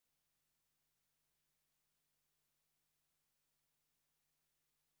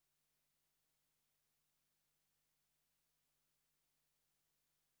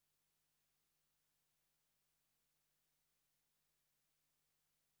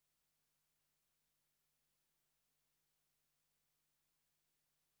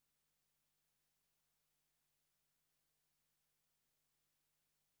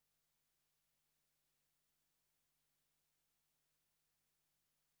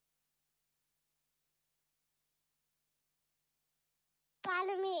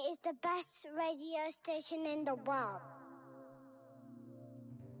Bellamy is the best radio station in the world.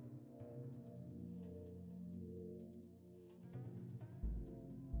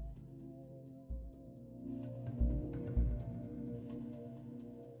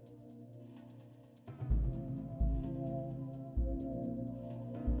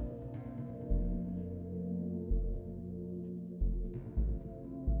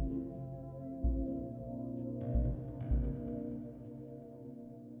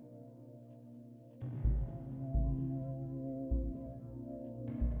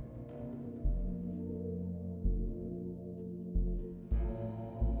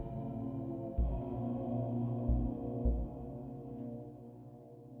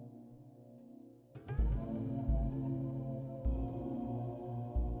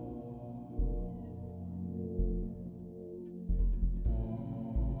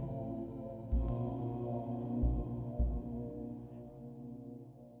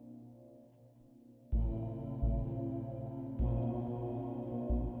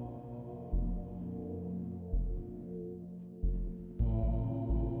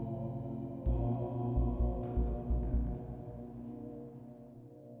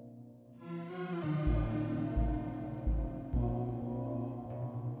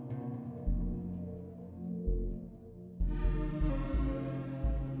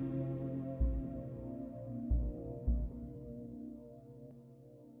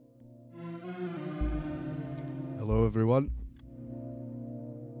 Hello everyone.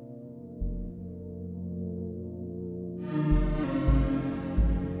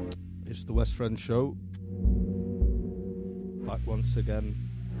 It's the West Friend Show. Back once again.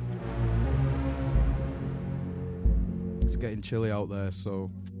 It's getting chilly out there,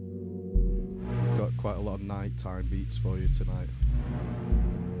 so we've got quite a lot of nighttime beats for you tonight.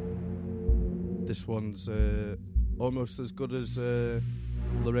 This one's almost as good as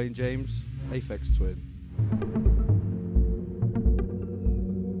Lorraine James, Aphex Twin.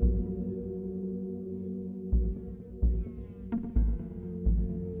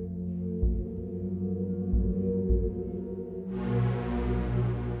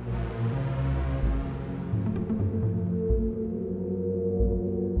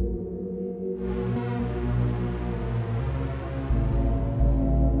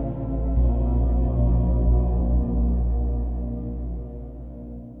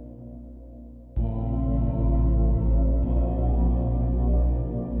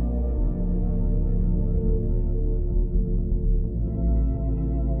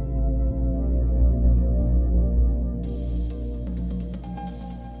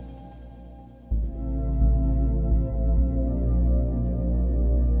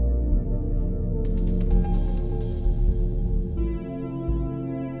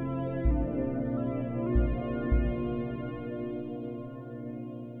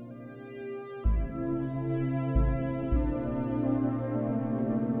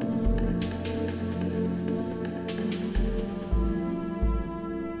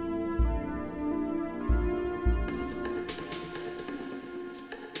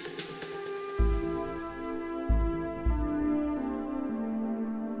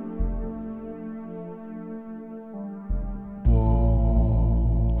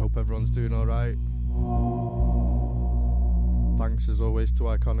 Doing alright. Thanks as always to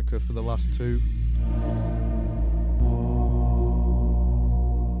Iconica for the last two.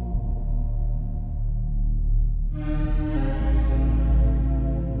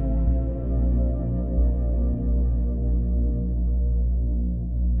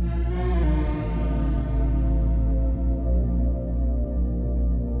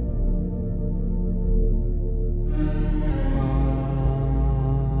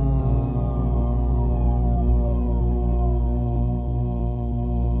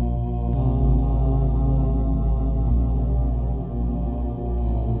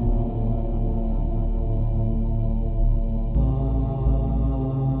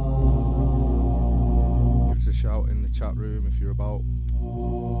 Chat room if you're about.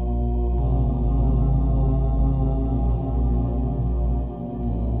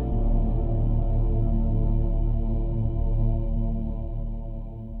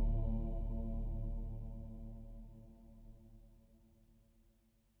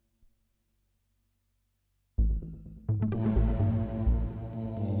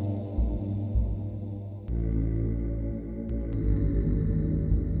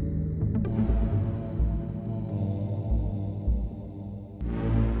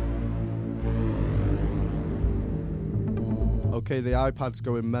 Okay, the iPad's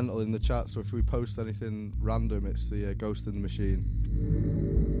going mental in the chat, so if we post anything random, it's the Ghost in the Machine.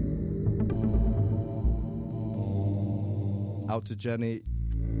 Out to Jenny.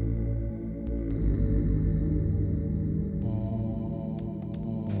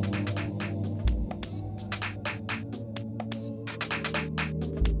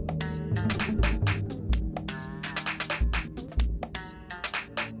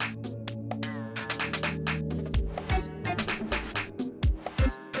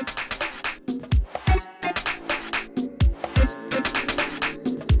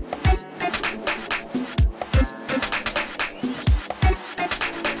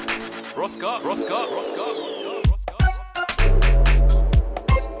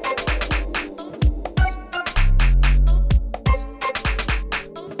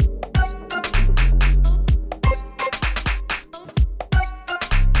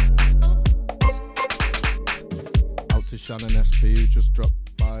 Shannon SP who just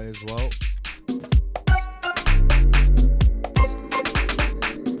dropped by as well.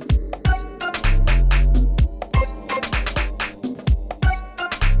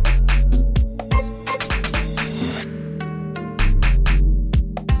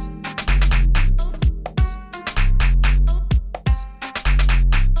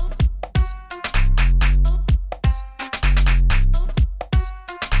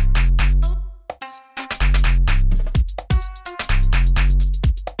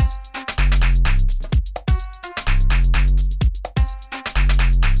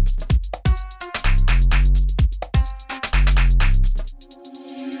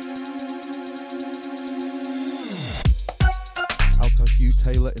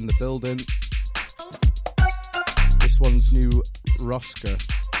 Tailor in the building. This one's new Rosca.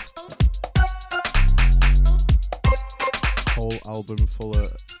 Whole album full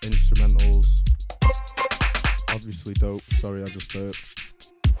of instrumentals. Obviously dope. Sorry, I just burped.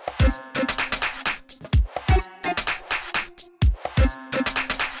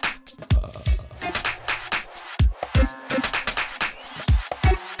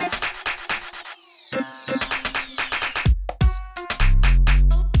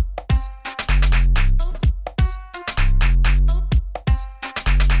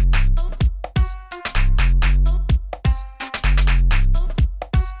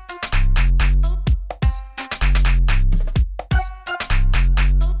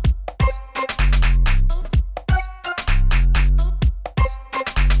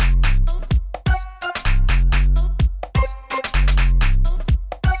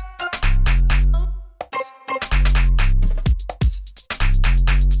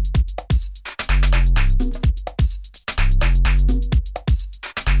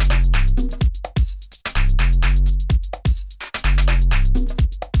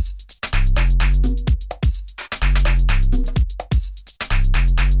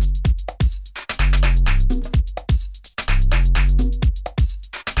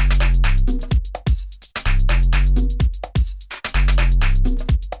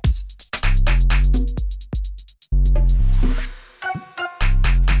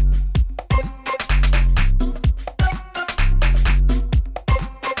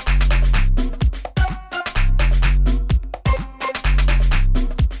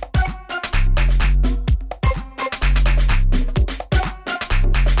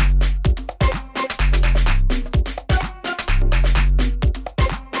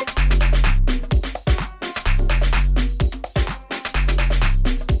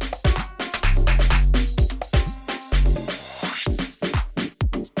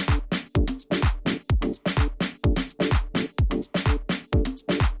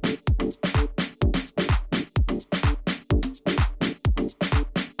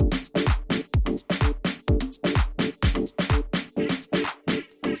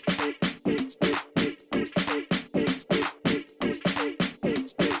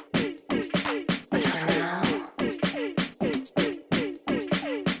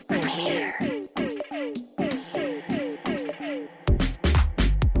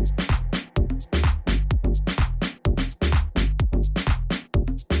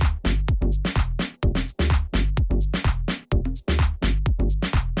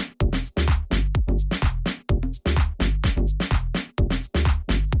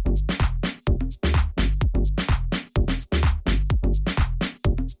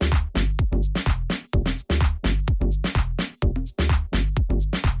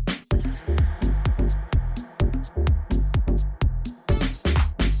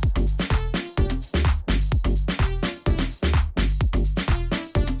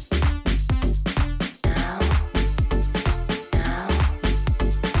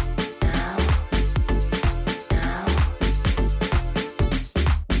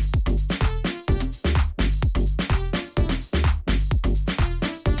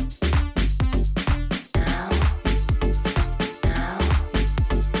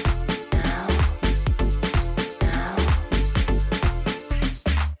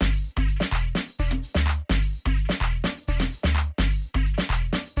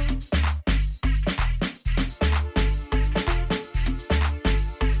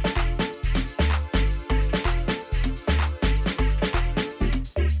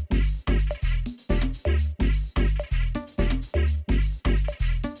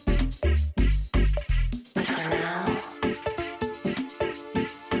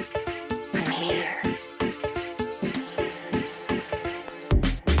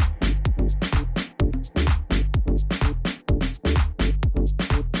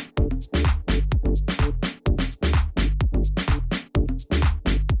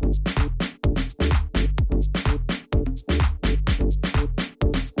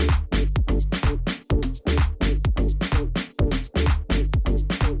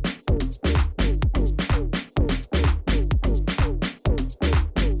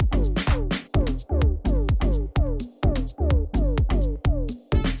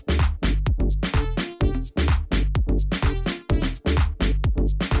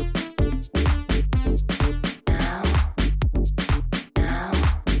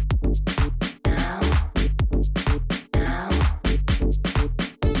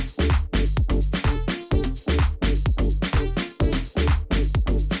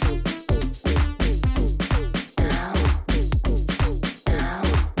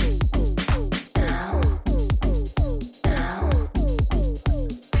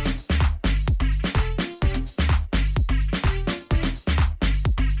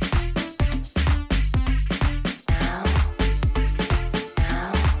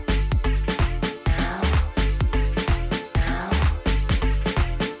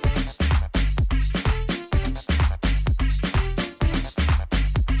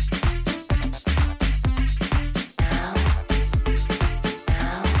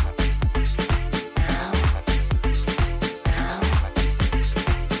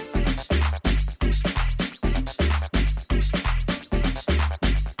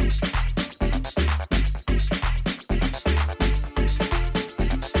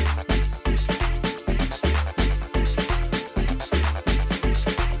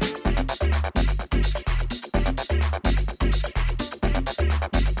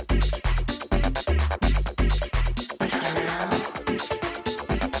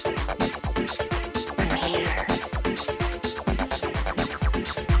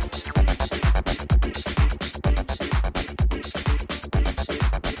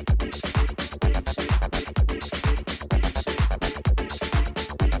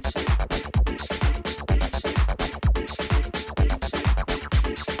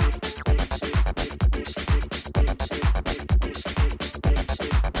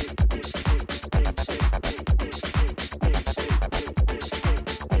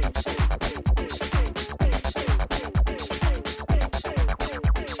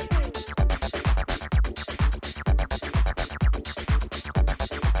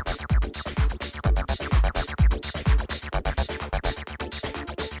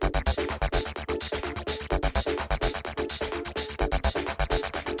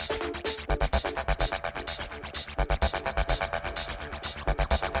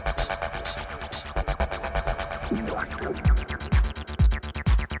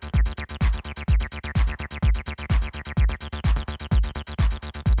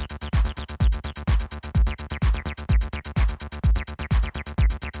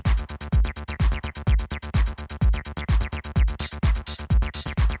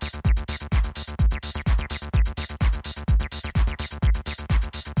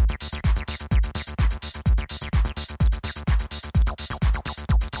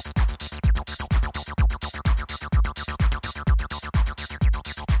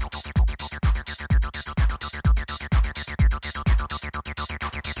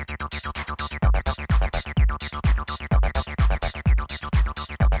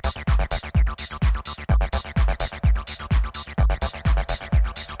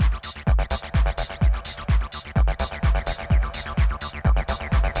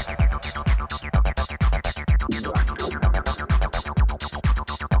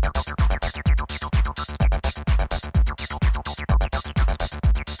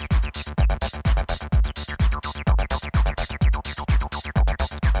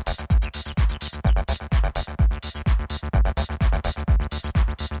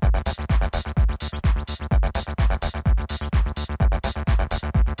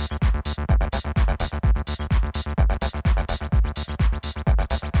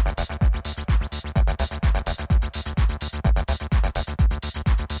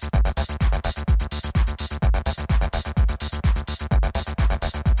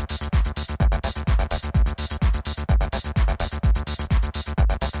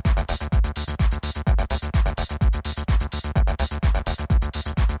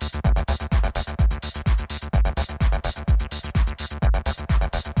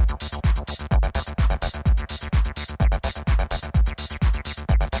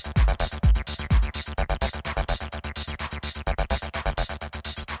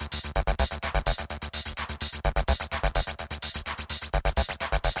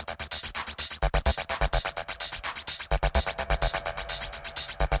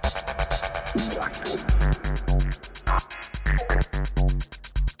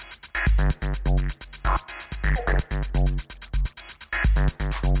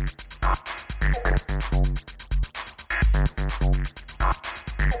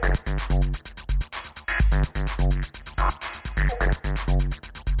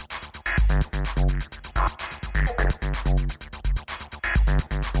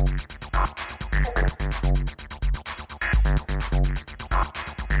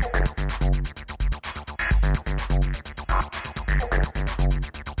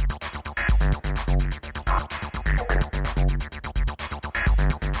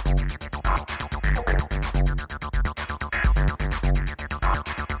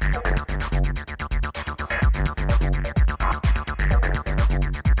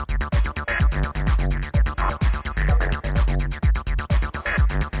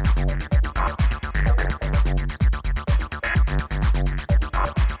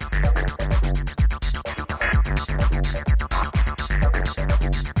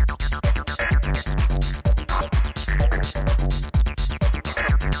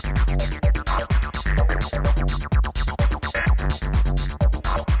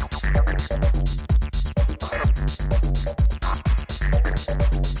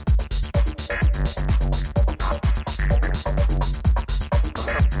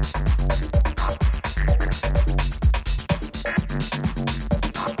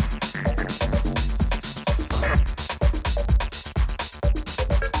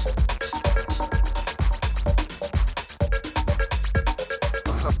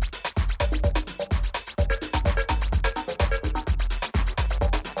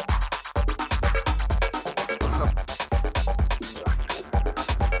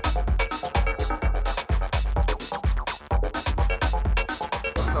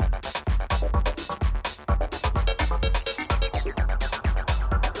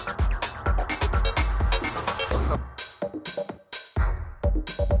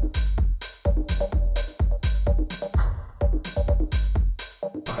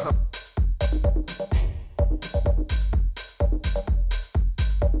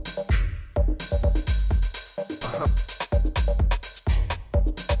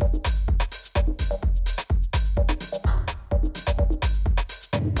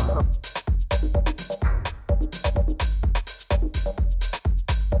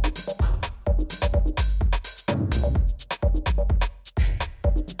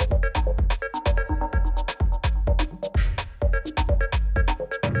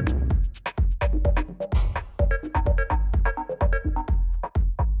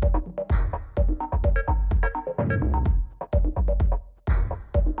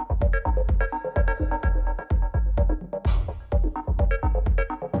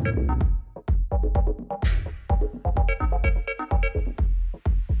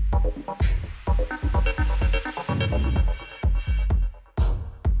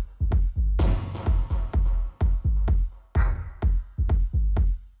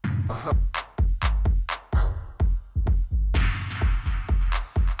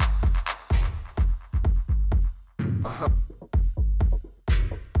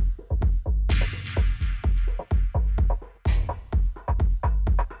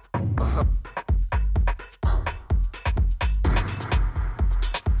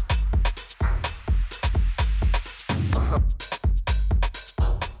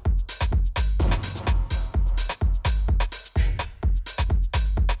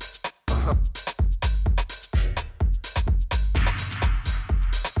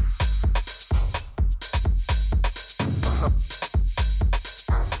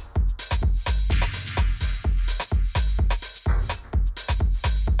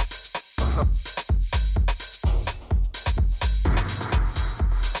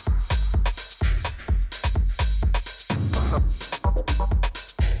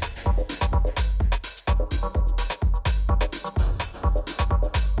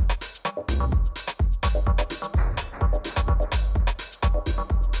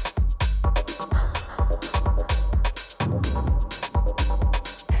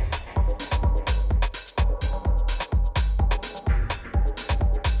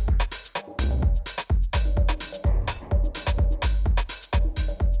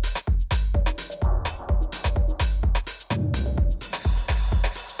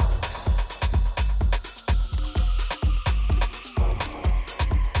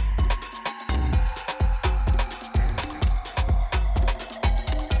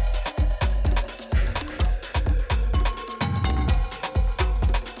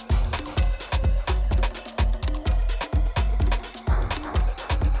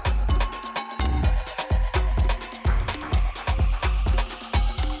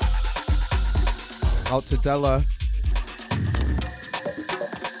 Out to Dela.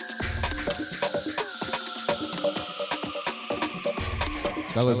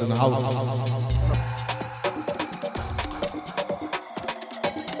 Dela's in the house.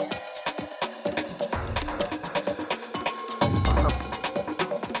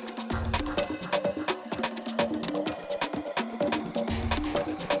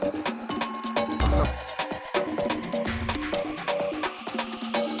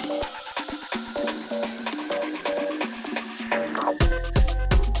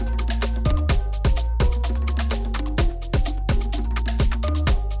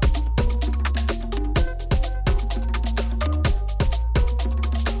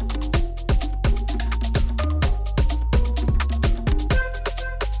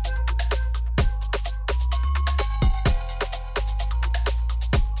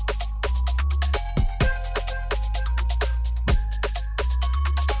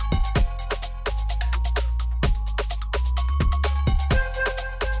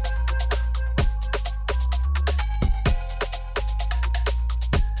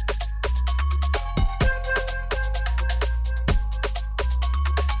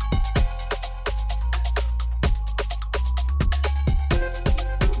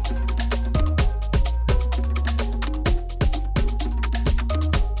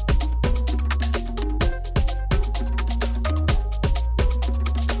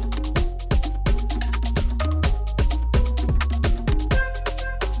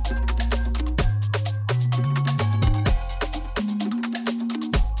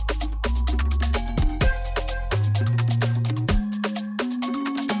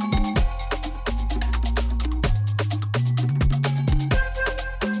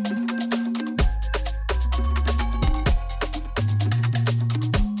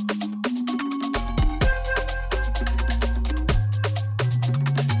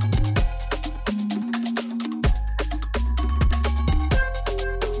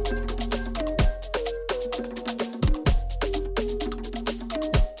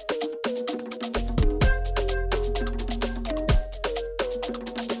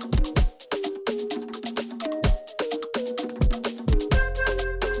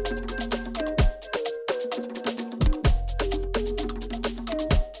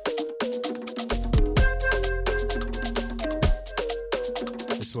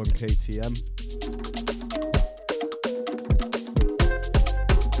 KTM.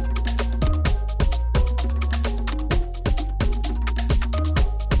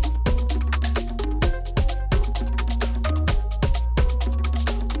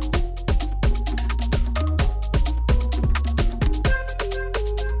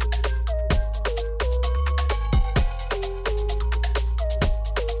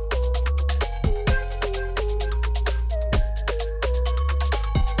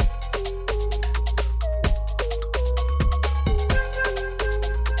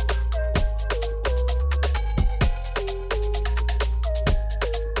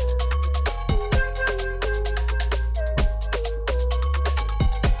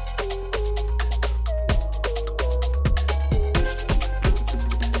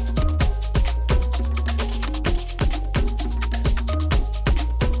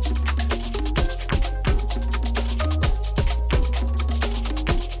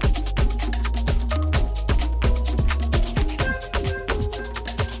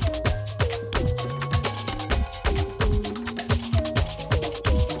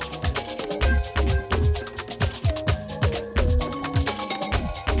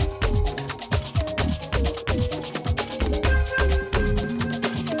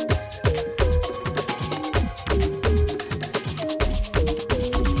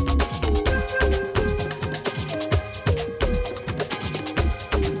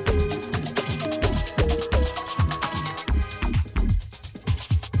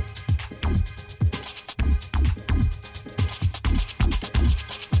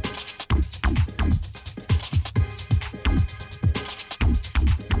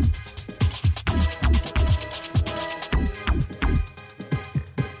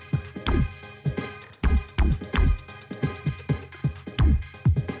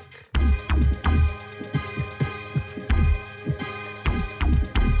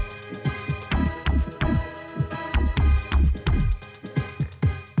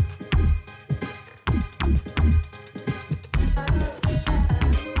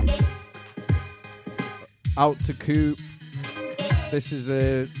 Out to Coop. This is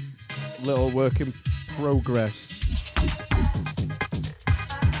a little work in progress.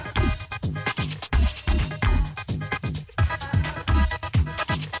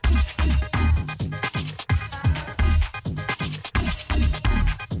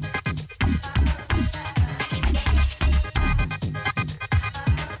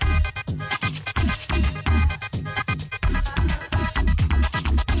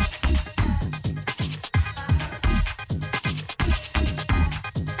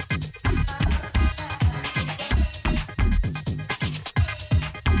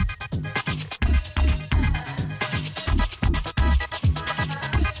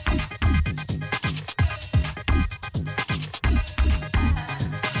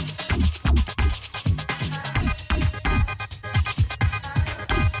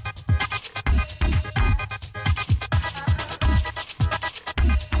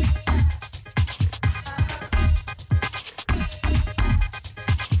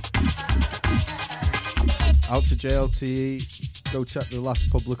 Out to JLTE. Go check the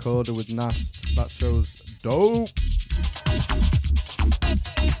last public order with Nast. That show's dope.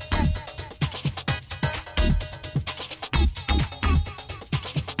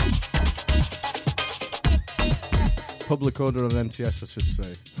 Public order on NTS, I should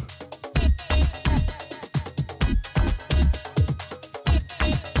say.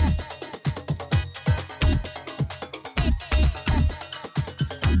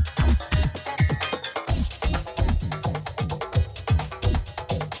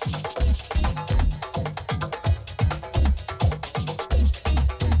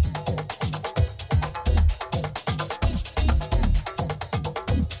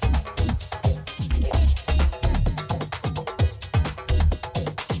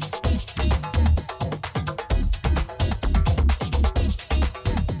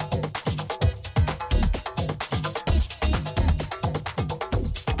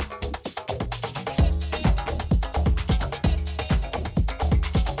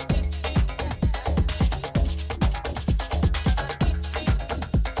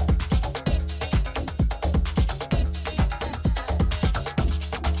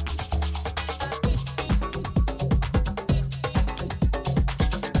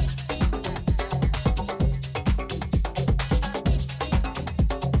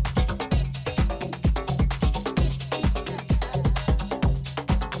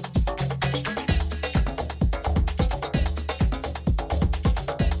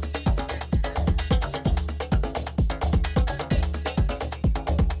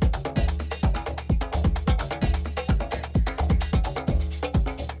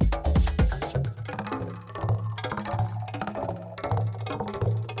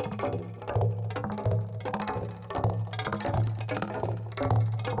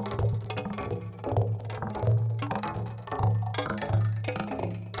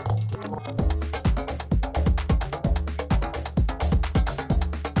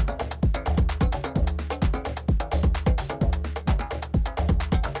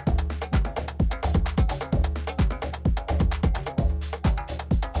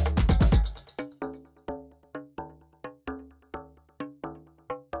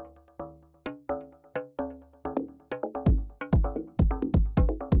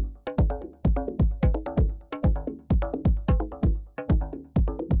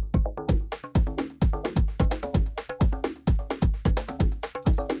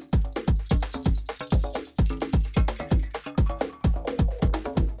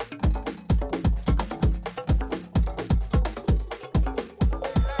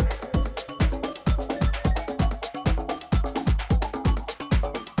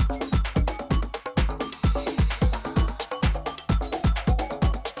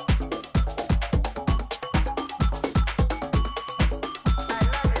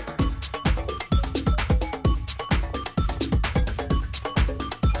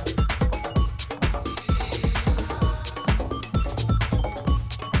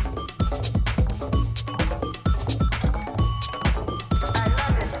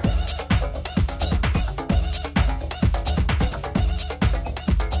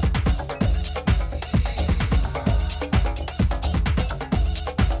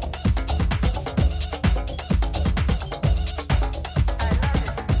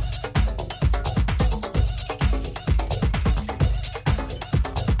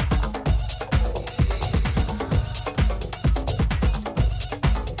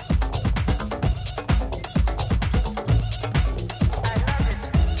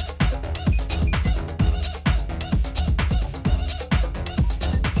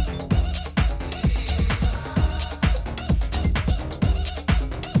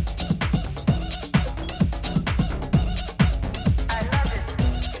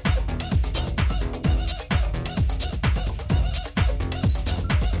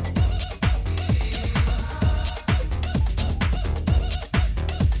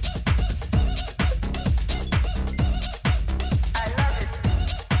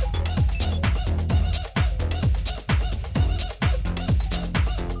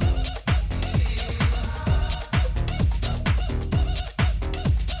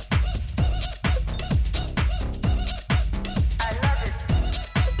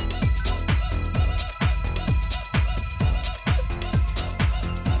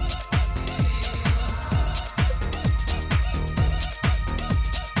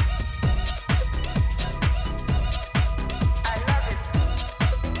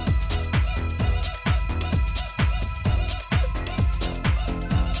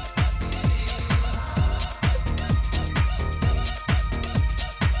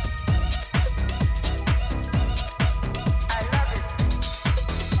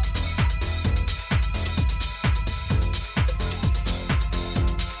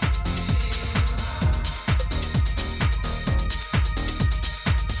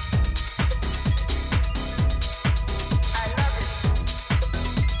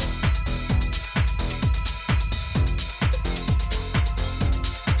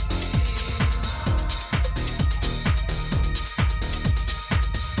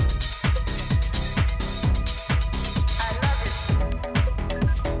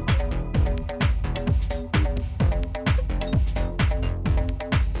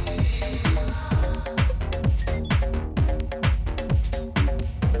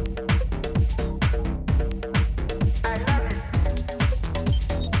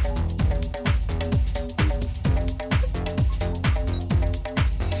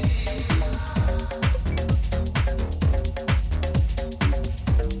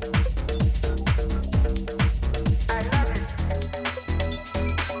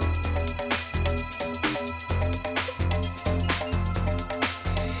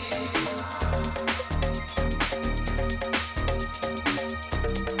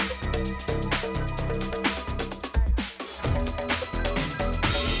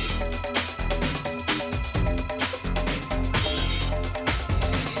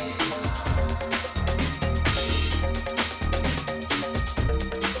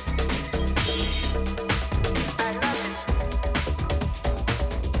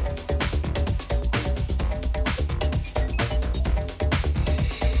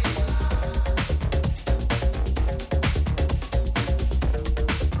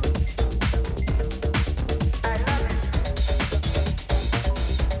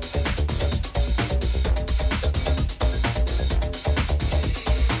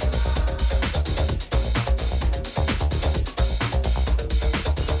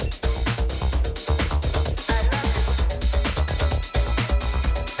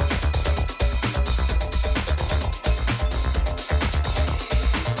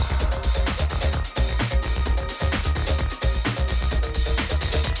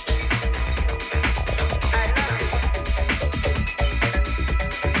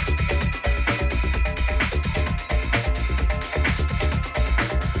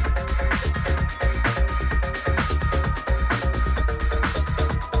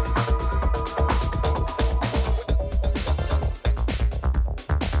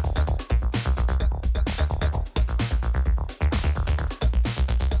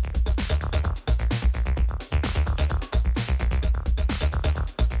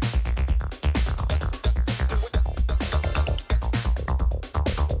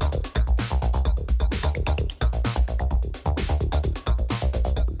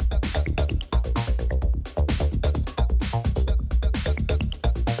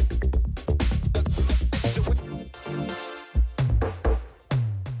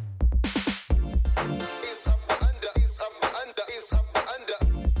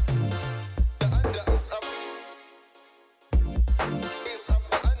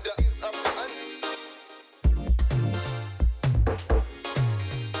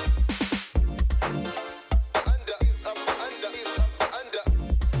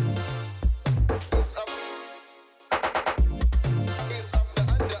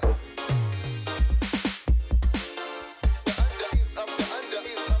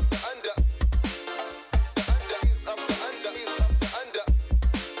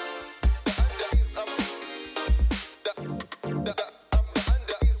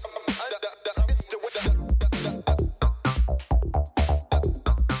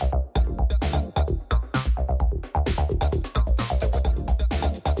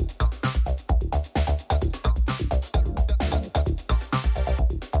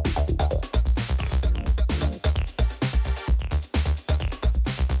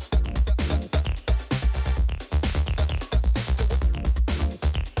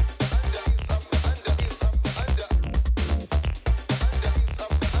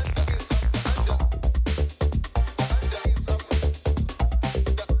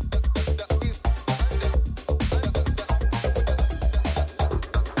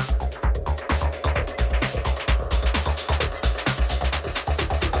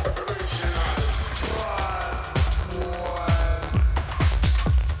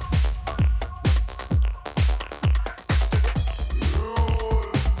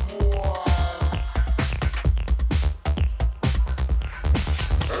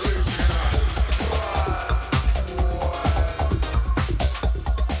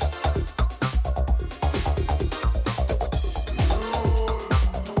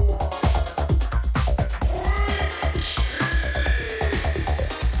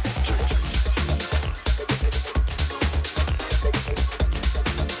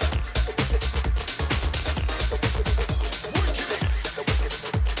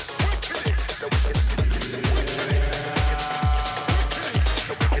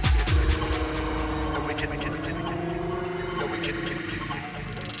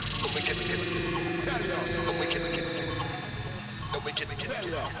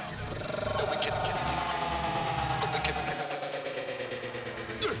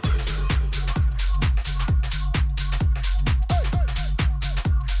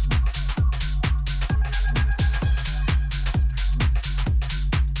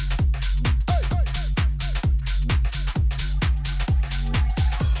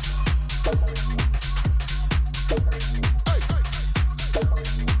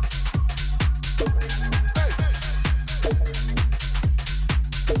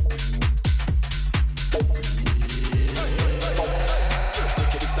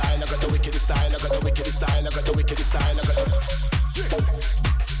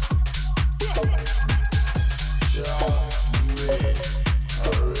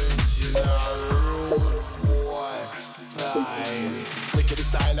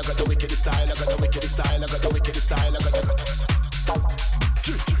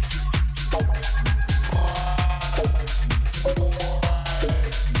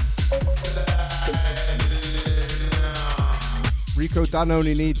 Rico Dan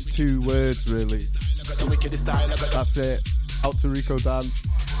only needs 2 words, really. That's it. Out to Rico Dan.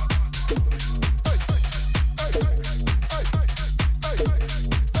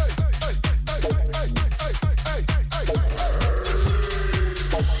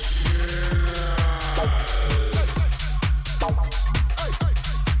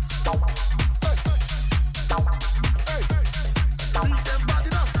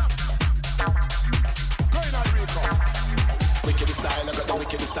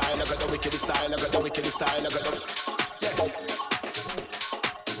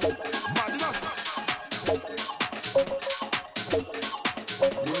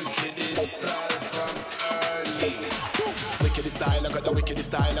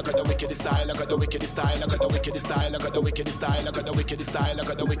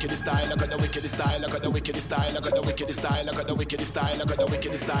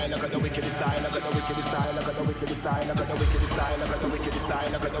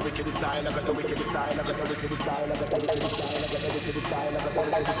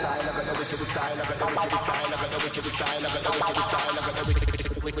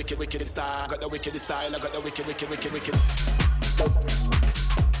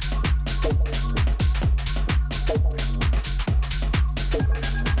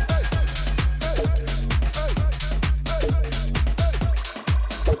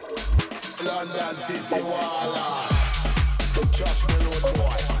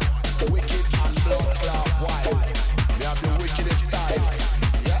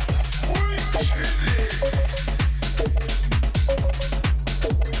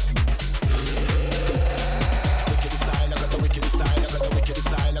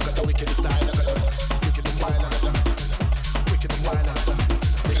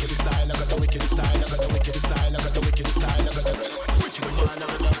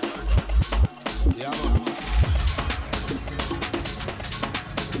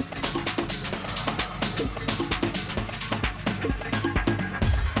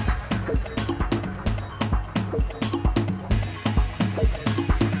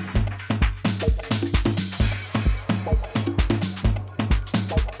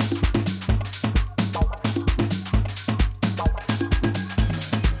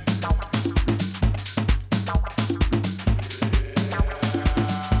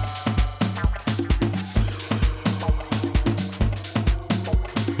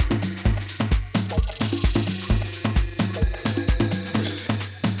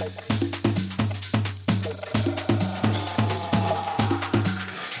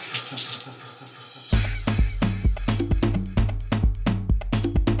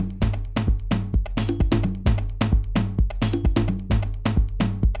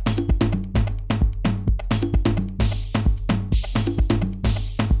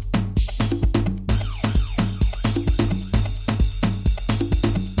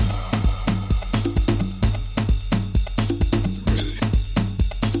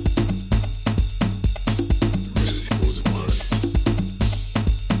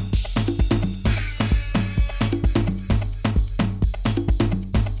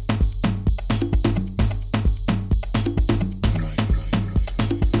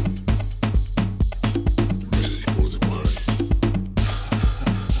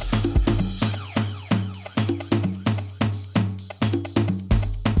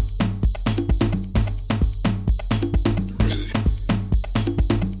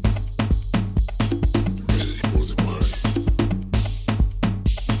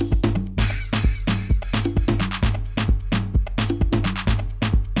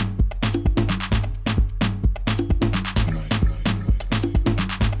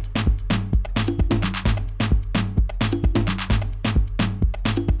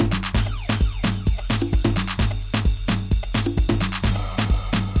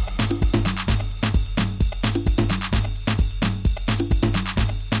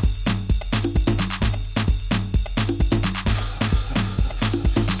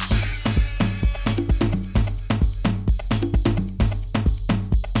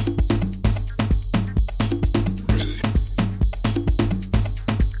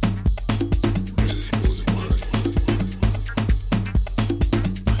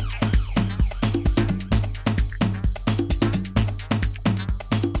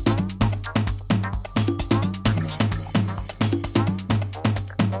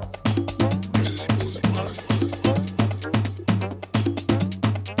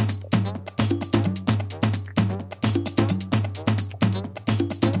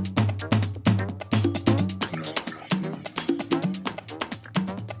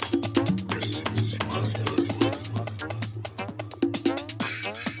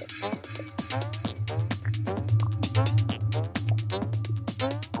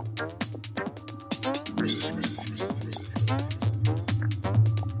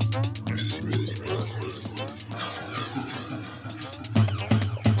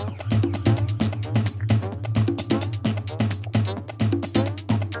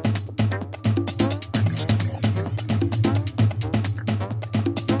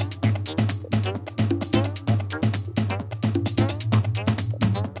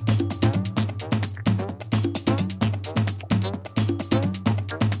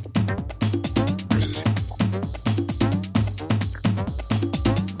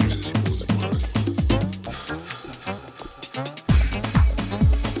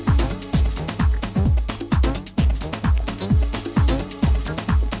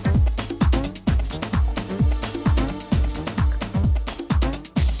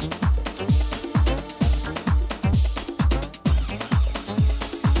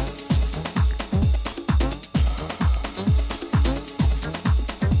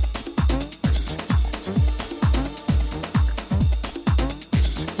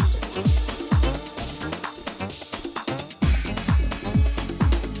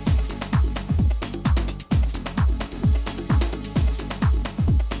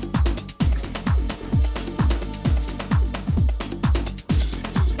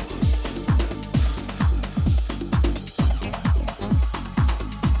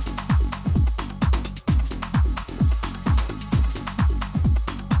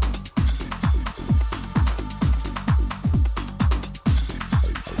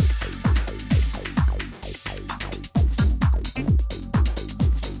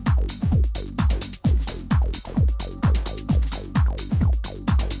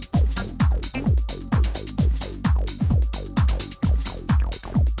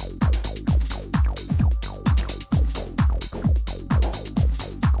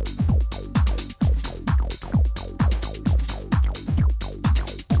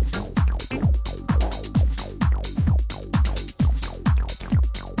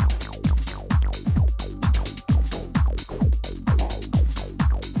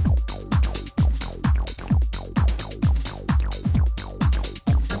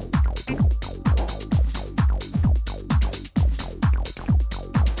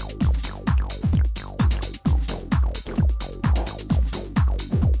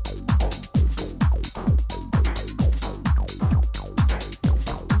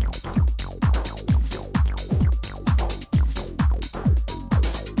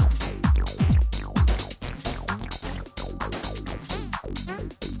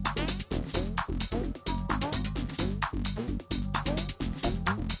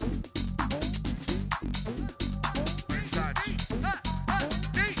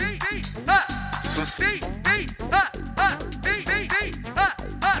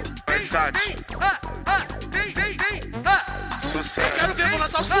 Eu quero ver, vou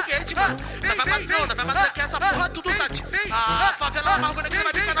lançar os foguetes, mano. Nós vai bater que essa porra tudo sati. A favela amargura que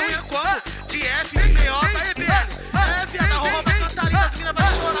vai ficar na unha como? De F, de meiota e BL. F, a da roupa vai cantar, as minas vai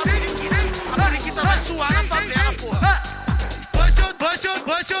chorar, a periquita vai suar na favela, porra.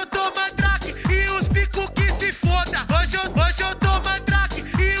 Hoje eu tô mandrake e os pico que se foda. Hoje eu tô mandrake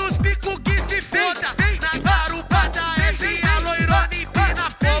e os pico que se foda. Na garupa da F, a loirona empina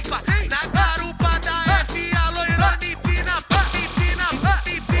a popa. Na garupa da F, a loirona empina a popa. Empina a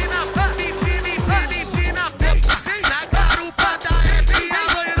popa. Na garupa da F,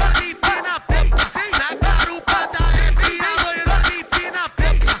 a loirona empina a popa. Na garupa da F, a loirona empina a popa.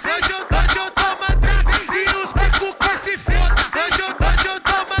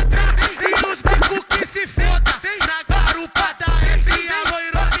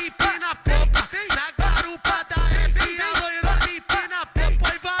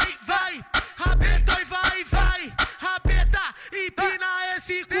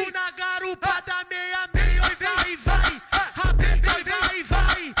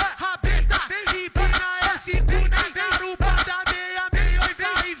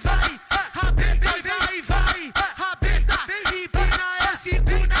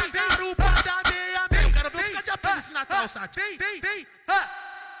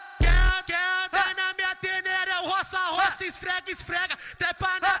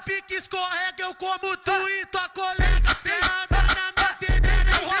 como tu e tua colega. Anda na minha TD,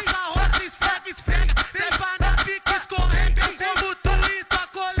 roça, esfrega, esfrega. Trepa na pique, escorrega. Como tu e tua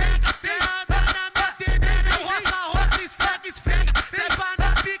colega. Anda na minha TD, roça, esfrega, esfrega. Trepa na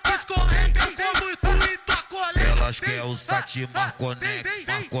pique, escorrega. Como tu e tua colega. Elas querem o site Marconex,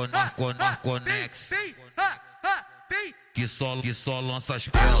 Marconex. Que só lança as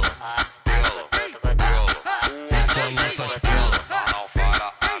pelas. Só lança as pelas. Não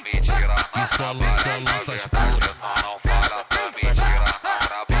fala a mentira, Que só lança as pelas. não fala a mentira,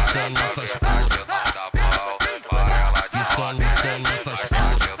 Só lança as pelas. manda pau pra ela de Só lança as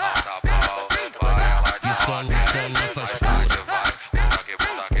pelas. manda pau pra ela de Só lança as pelas. vai,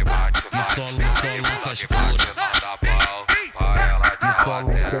 bunda que bate, vai, Só lança as pelas. manda pau pra ela tchau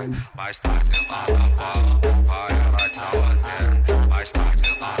até, mais tarde manda pau pra ela tchau até, mais tarde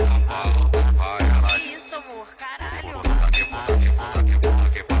manda pau pra ela. Que isso, amor? Caralho. Bunda que bate, bunda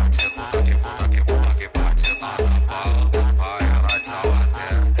que bate, manda pau pra ela tchau até,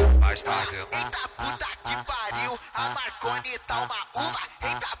 mais tarde. Eita puta que pariu, a Marconi tá uma uva.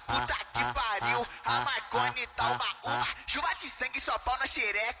 Eita puta que pariu, a Marconi tá uma uva. Chuva de sangue, só pau na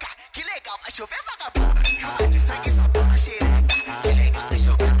xereca. Que legal, vai chover vagabunda. Chuva de sangue, só pau na xereca. Que legal, vai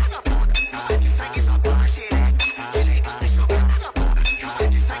chover vagabunda. Chuva de sangue, só pau na xereca. Que legal, vai chover vagabunda. Chuva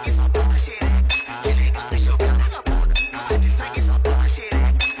de sangue, só pau na xereca. Que legal, vai chover vagabunda. Chuva de sangue, só pau na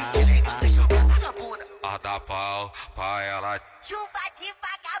xereca. Que legal, vai chover vagabunda. Manda pau pra ela. Chuva de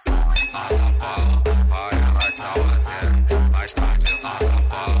vagabunda. Manda pau pra ela tchau até, mais tarde manda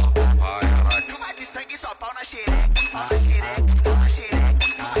pau pra ela. Chuva de sangue, só pau na xereca. Pau na xereca, pau na xereca.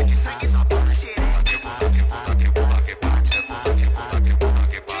 Chuva de sangue, só pau na xereca. Que bunda que bate, bunda que Chuva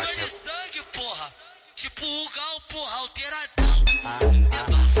de bate. sangue, porra. Tipo o gal, porra, alteradão. Dê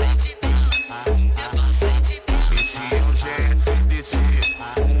pra frente nela, dê pra frente nela. Esse é o GFDC,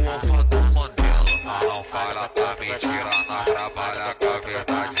 o alfa do Mandela. Não fala a mentira, não trabalha com a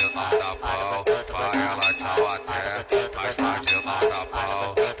verdade, manda pau pra ela tchau até, mais tarde manda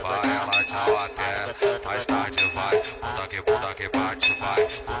pau pra ela tchau até, mais tarde vai, bunda que bate, vai,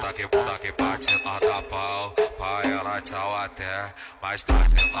 bunda que bate, manda pau pra ela tchau até, mais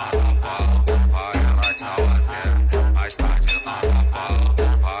tarde manda pau pra ela tchau até, mais tarde manda pau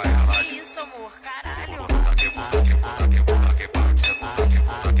pra ela. Que isso, amor? Caralho. Bunda que bate, bunda que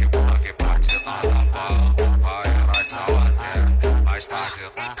bate, manda pau pra ela tchau até, mais tarde.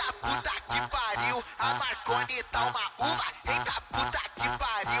 Eita puta que pariu, a Marconi tá uma uva. Eita puta que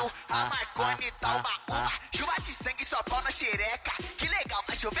pariu, a Marconi tá uma uva. Chuva de sangue, só pau na xereca. Que legal,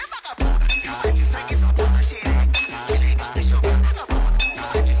 vai chover vagabunda. Chuva de sangue, só pau na xereca. Que legal, vai chover vagabunda.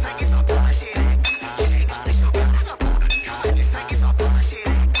 Chuva de sangue, só pau na xereca. Que legal, vai chover vagabunda. Chuva de sangue, só pau na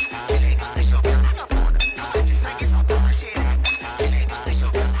xereca. Que legal, vai chover vagabunda. Chuva de sangue, só pau na xereca. Que legal, vai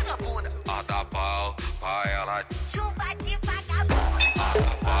chover vagabunda. Manda pau pra ela, Chuva de vagabunda.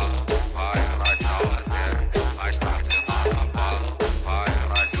 manda pau pra ela tchau até, mais tarde manda pau pra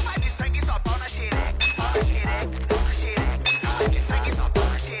ela. Chuva de sangue, só pau na xereca. Pau na xereca, pau na xereca. Chuva de sangue, só pau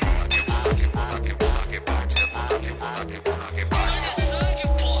na xereca. Que bunda que bate, bunda que Chuva bate. de sangue,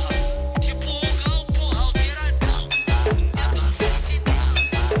 porra. Tipo o gal, porra, alteradão. Dê pra frente nela,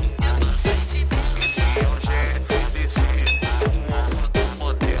 dê pra frente nela. Esse é o GFDC, o alfa do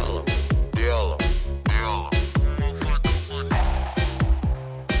Mandela. Dela, o alfa do Mandela.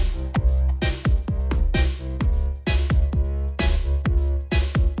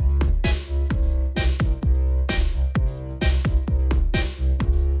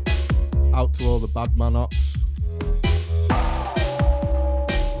 Out to all the bad man ops.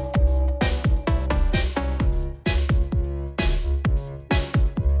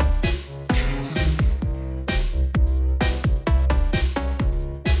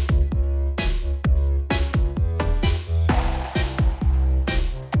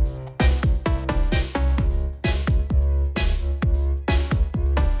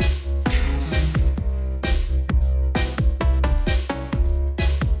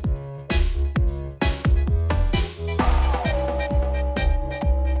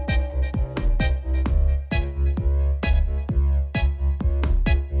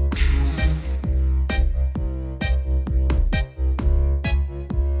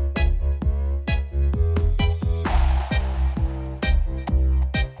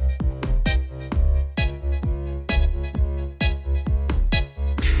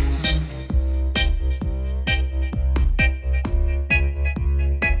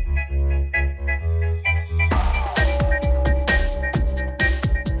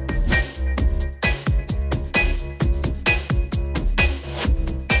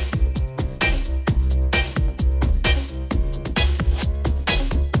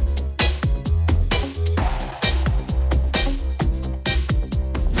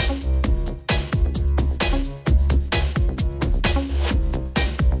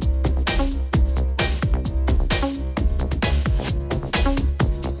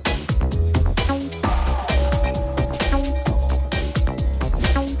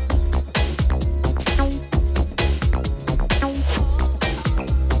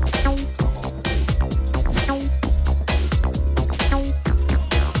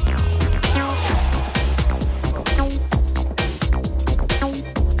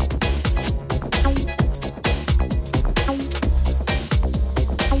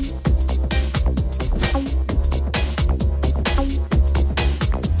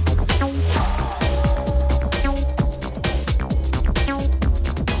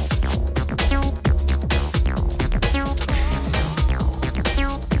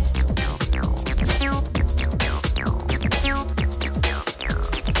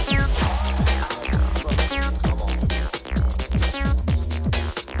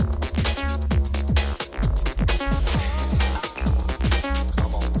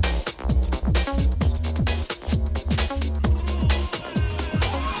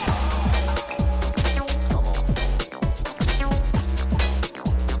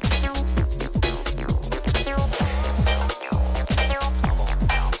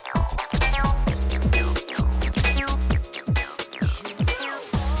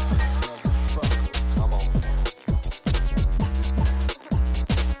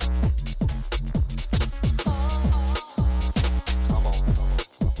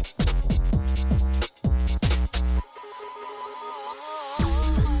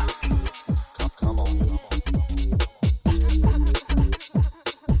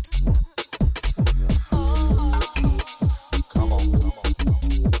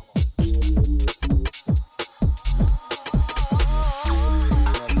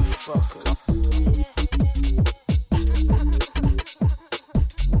 Motherfuckers.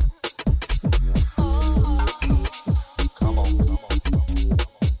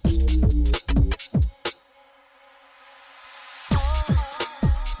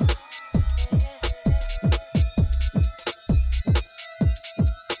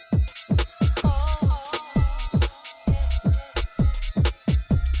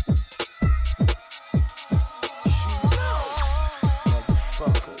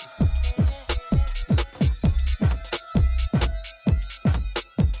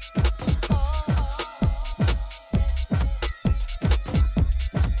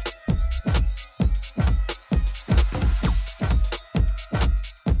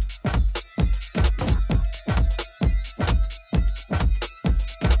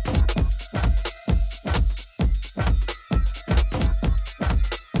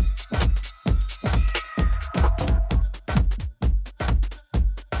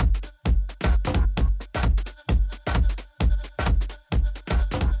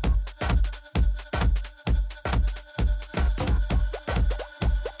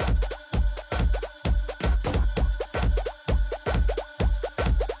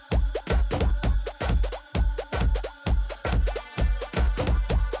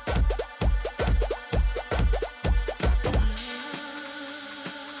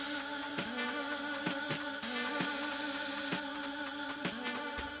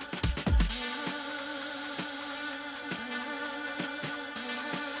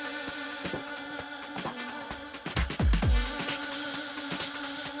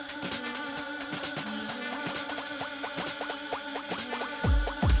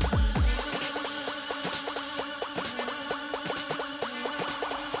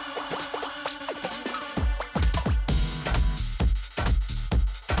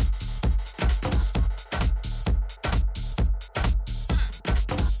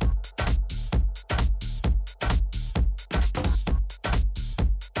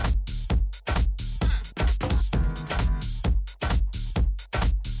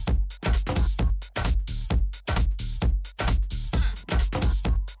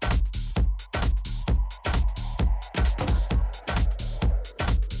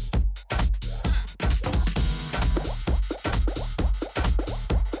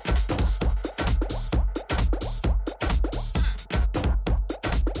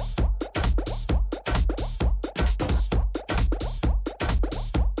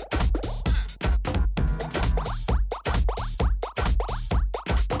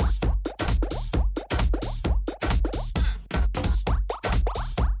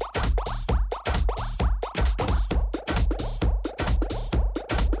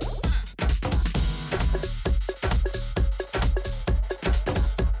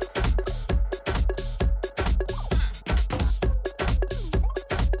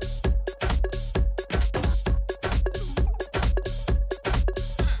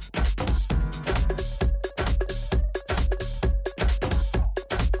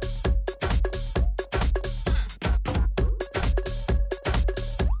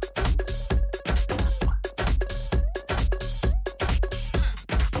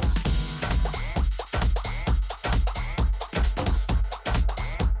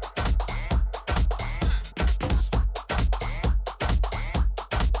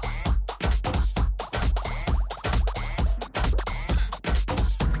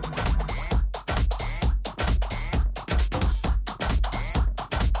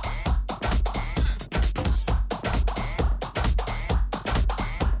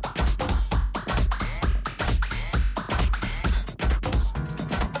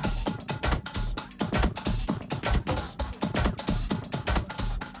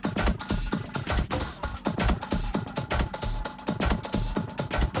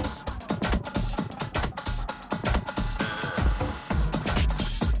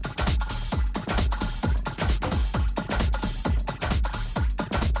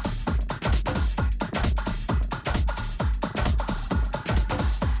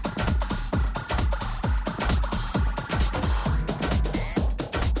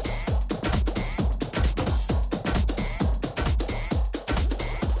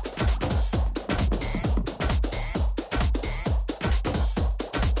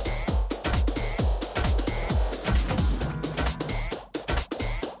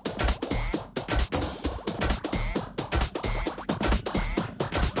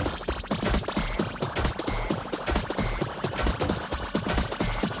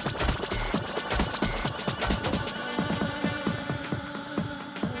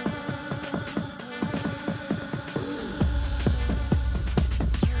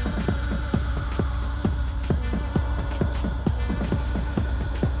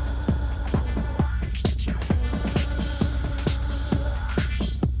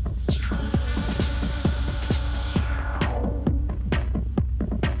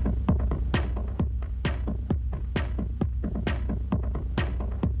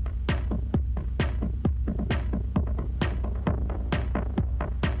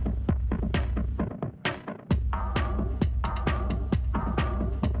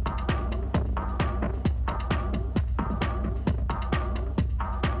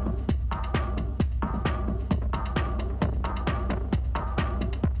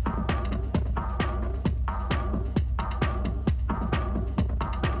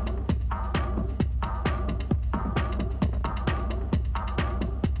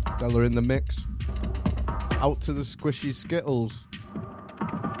 Dela in the mix. Out to the squishy Skittles.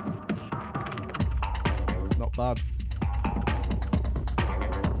 Not bad.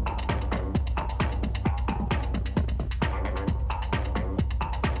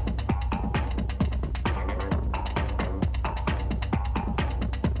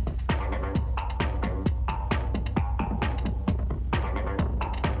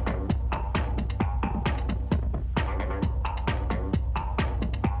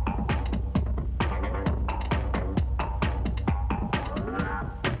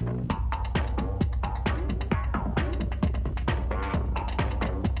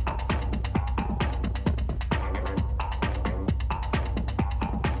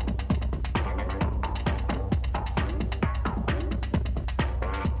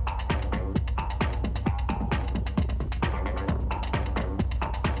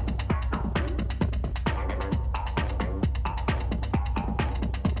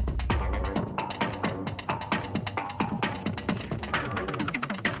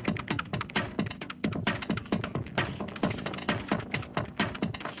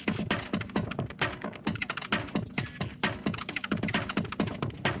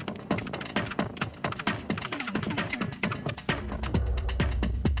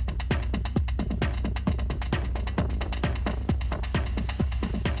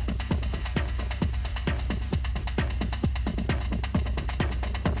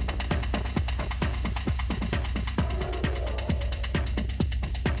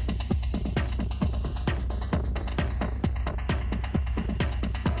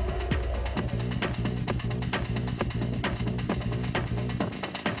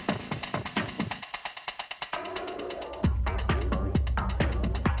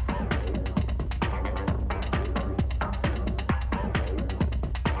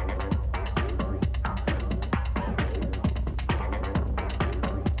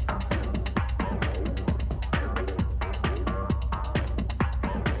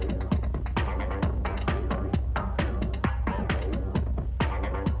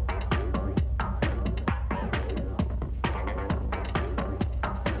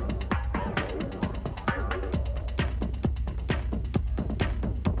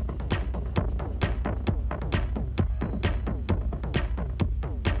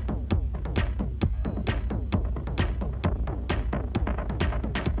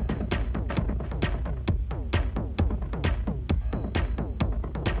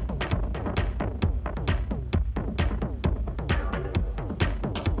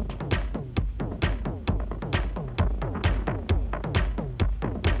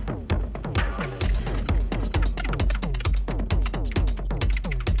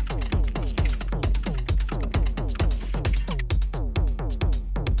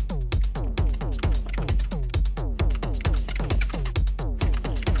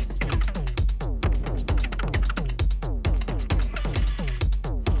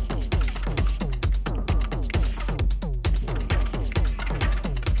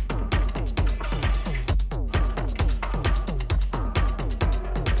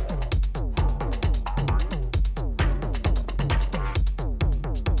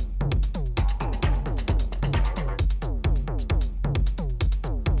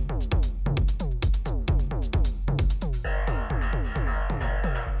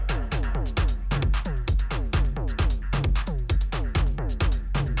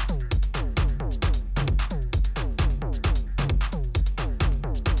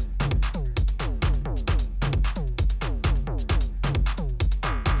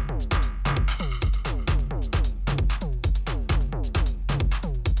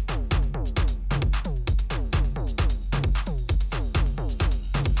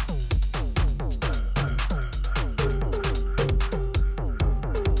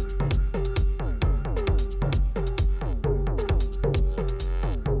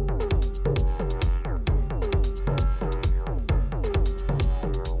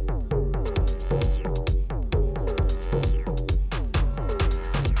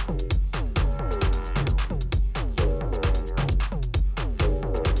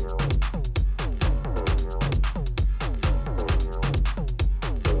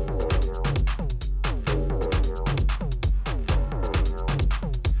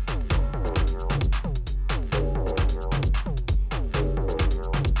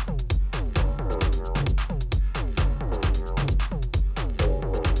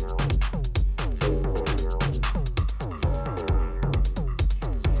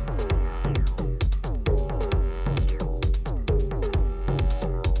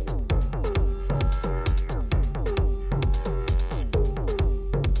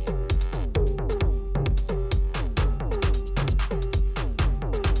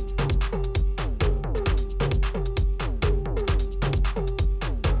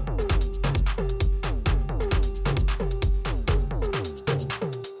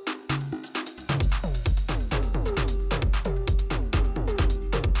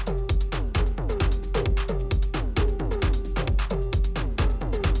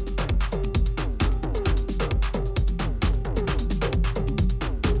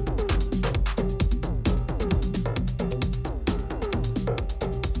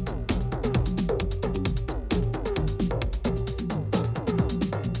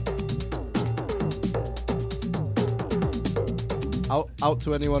 Out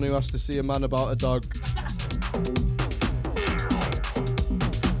to anyone who has to see a man about a dog.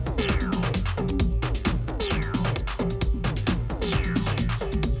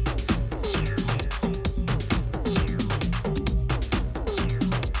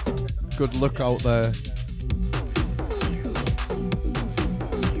 Good luck out there.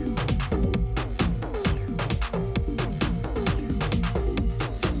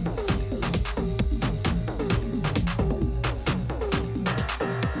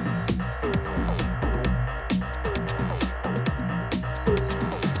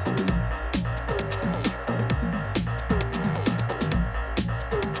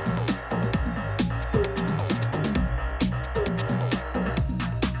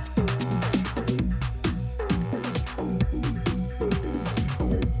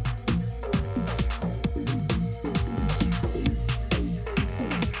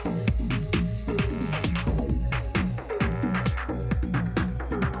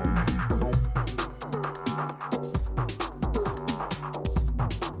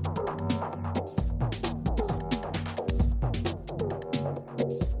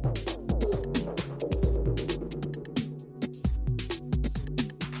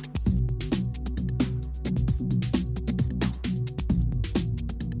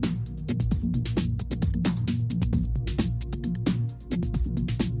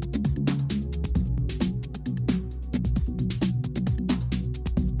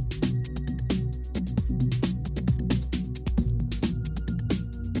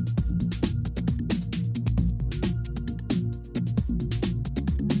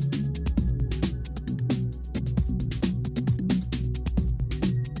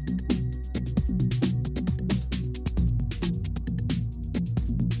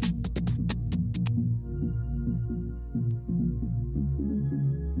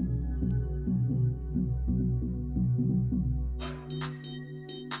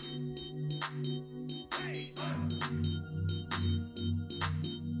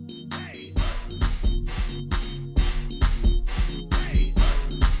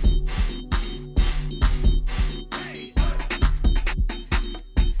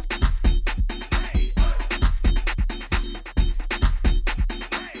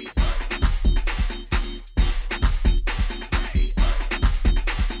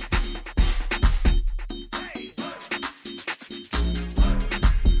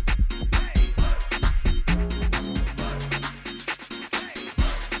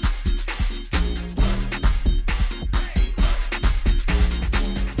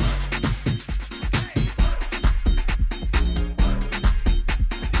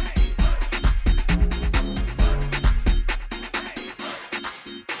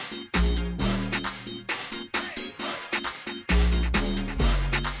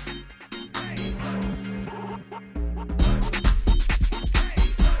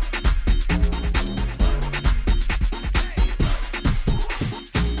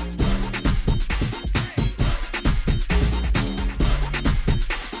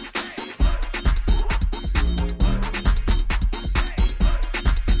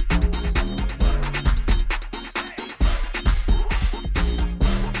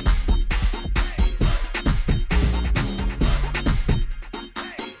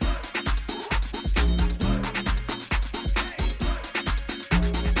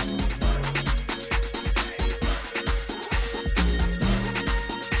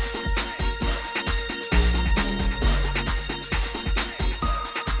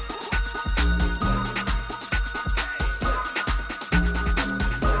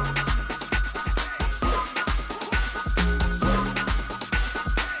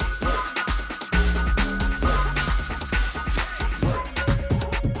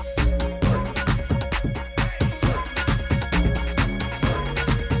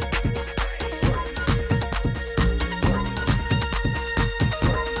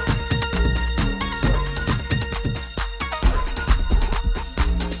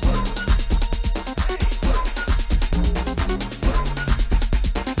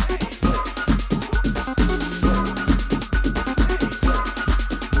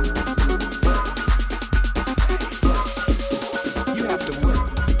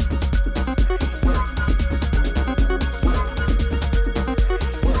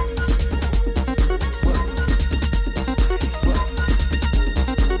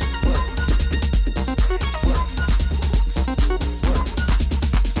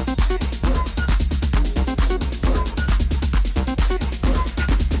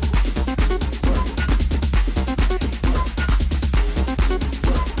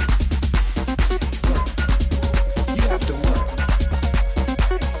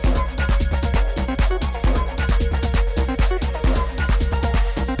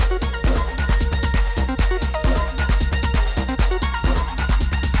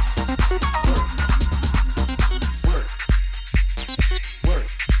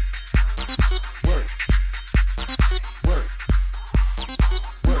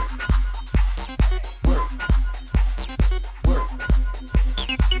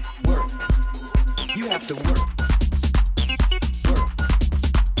 have to work.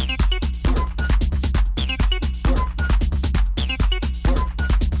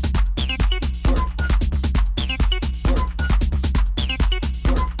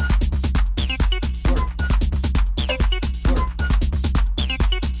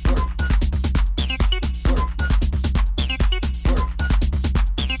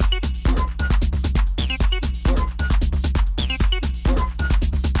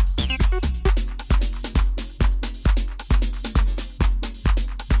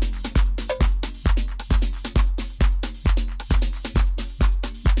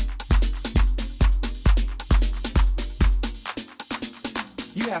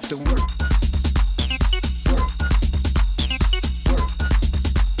 You have to work.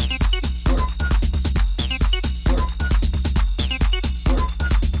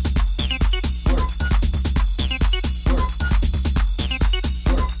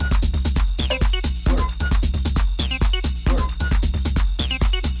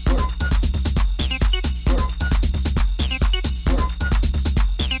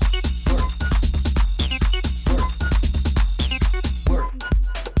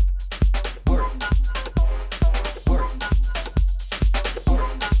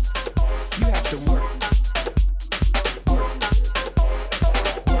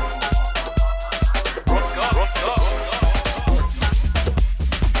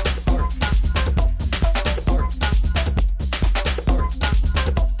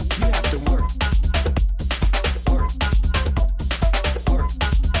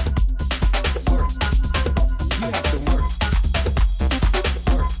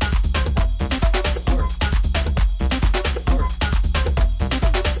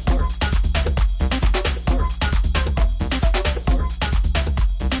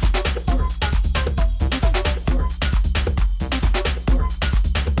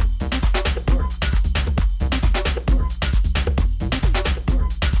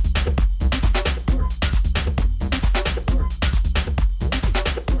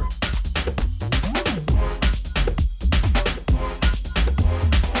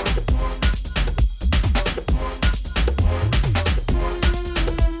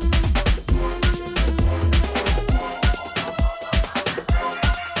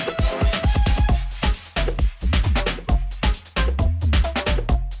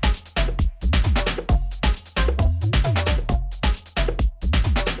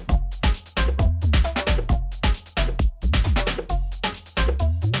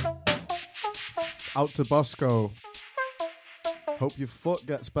 Out to Bosco. Hope your foot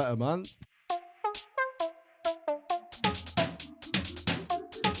gets better, man.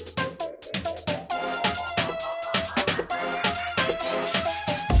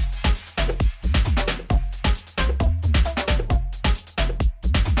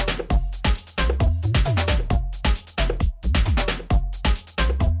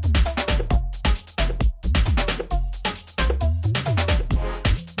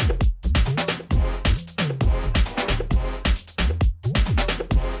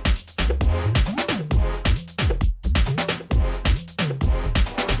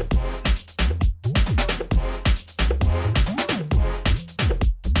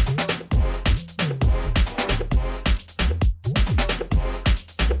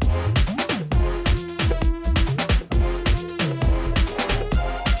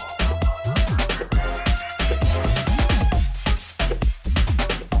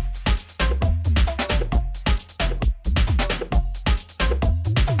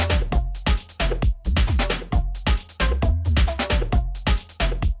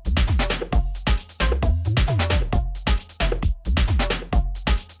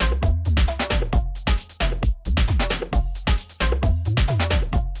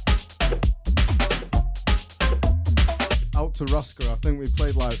 To Roscoe, I think we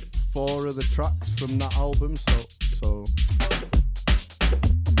played like 4 of the tracks from that album, so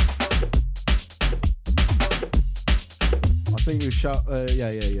I think you shout,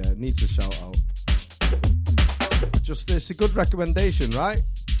 need to shout out. Just it's a good recommendation, right?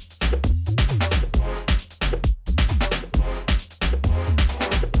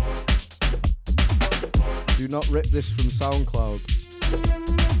 Do not rip this from SoundCloud.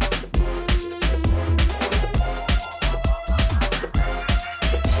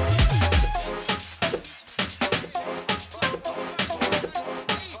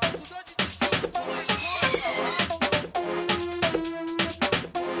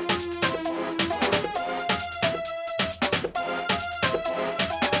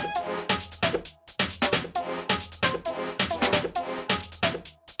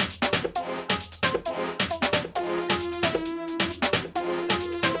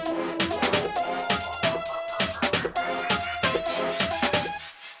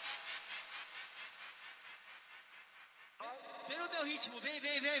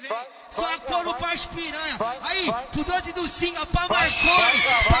 do Singa pra Marconi,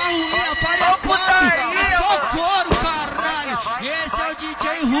 pra Ruinha, pra Leopoldo. É só couro, caralho. Esse é o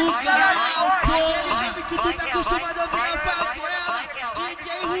DJ Rugal, porra. Que tu tá acostumado a ouvir na favela. DJ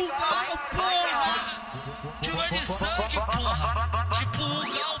Rugal, porra. Chuva de sangue, porra. Tipo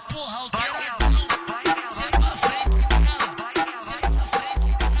Rugal, porra. Alteradão. Cê pra frente dela. Cê pra frente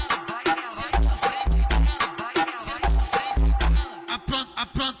dela. Cê pra frente dela. Cê pra frente dela.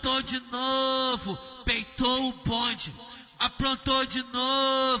 Aprontou de novo, peitou o bonde. Aprontou de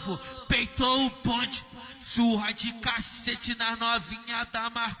novo, peitou o ponte. Surra de cacete nas novinha da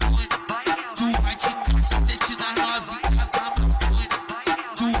Marconi. Surra de cacete nas novinha da Marconi.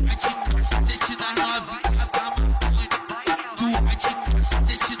 Surra de cacete nas novinha da Marconi. Surra de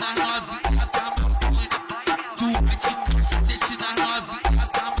cacete nas novinha da Marconi. Surra de cacete nas novinha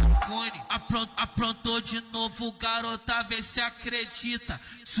da Marconi. Aprontou de novo, garota, vê se acredita.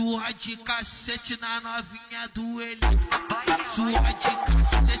 Surra de cacete na novinha do Eli. Surra de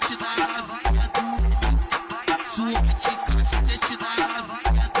cacete na novinha do Eli. Surra de cacete na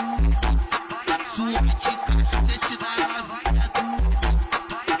novinha do Eli. Surra de cacete na novinha do Eli.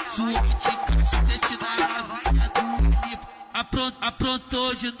 Surra de cacete na novinha do Eli.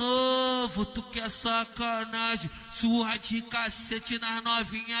 Aprontou de novo, tu quer sacanagem. Surra de cacete nas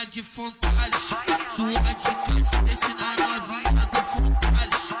novinha de Fontales. Surra de cacete na novinha do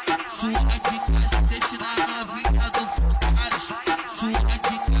Fontales. Surra de cacete na novinha do Fontales. Surra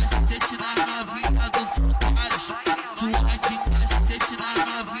de cacete na novinha do Fontales. Surra de cacete na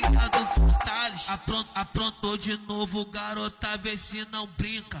novinha do Fontales. Aprontou de novo, garota, vê se não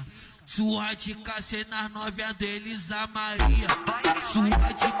brinca. Surra de cacete nas novinha do Elisa Maria.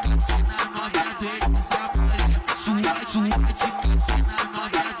 Surra de cacete nas novinha do Elisa Maria. Surra de cacete nas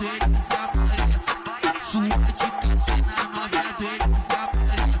novinha do Elisa Maria. Surra de cacete nas novinha do Elisa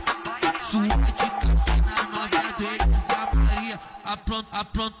Maria. Surra de cacete nas novinha do Elisa Maria.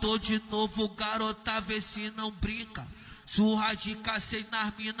 Aprontou de novo, garota, vê se não brinca. Surra de cacete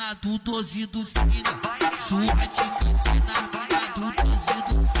nas mina do 12 do Singa. Surra de cacete nas mina do 12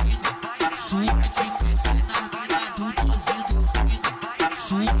 do Singa. Surra de cacete nas mina do 12 do Singa.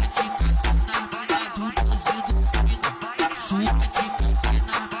 Surra de cacete nas mina do 12 do Singa. Surra de cacete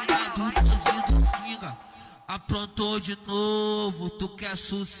nas mina do 12 do Singa. Aprontou de novo, tu quer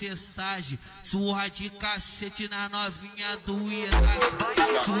sucessagem. Surra de cacete na novinha do Iraque.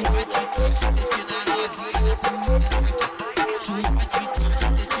 Surra de cacete na novinha do Iraque. Surra de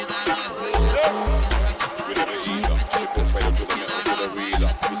cacete na novinha do Iraque. Surra de cacete na novinha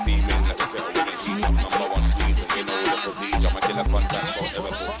do We steaming like a kettle when it heat up. Number one squeezer, you know the procedure. My killer contacts don't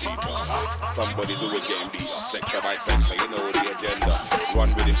ever put feature. Somebody's always getting beat up, sector by sector, you know the agenda. Run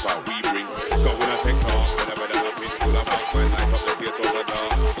with him, car we bring. Go in a TikTok, whenever they're up in, pull up out, when light up the place on the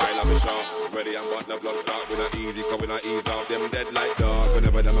dark. Style of a shark, ready and want the blood start. We're not easy, cause we're not ease off. Them dead like dog,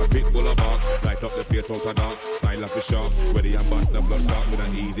 whenever them a pit, pull up out. Light up the place on the dark. Style of a shark, ready and want the blood start. We're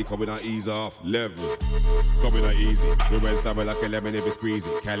not easy, cause we're not ease off. Level, cause we're not easy. We well sour like a lemon if it's squeezy.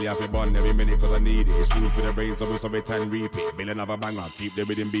 Cali off your bun every minute cause I need it. It's food for the brain, so we tan repeat. Bill another banger, keep the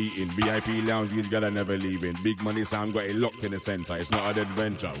rhythm beating. VIP lounge, these guys are never leaving. Big money sound got it locked in the center. It's not a dead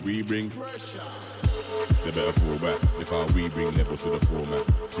venture. We bring they better fall back. Because we bring levels to the format.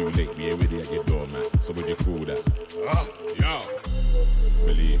 Too late, be already at your door, man. So would you call that? Yo!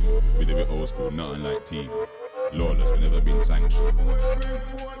 Believe me, we live it old school, nothing like TV. Lawless, we never been sanctioned.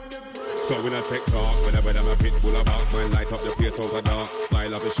 So when I TikTok, whenever them a pit bull about, man light up the place out of dark.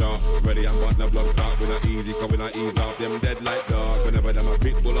 Style of a shark, ready and want the blood start. We not easy, cause we not ease off. Them dead like dog, whenever them a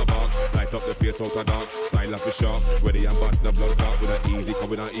pit bull about. Light up the place out of dark. Style of a shark, ready and want the blood start. We not easy, cause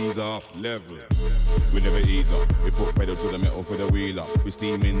we not ease off. Level, we never ease up. We put pedal to the metal for the wheel up. We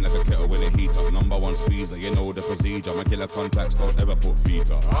steaming like a kettle when it heat up. Number one squeezer, you know the procedure. My killer contacts don't ever put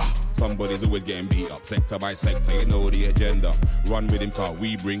feet up. Somebody's always getting beat up, sector by sector, you know the agenda. Run with him, car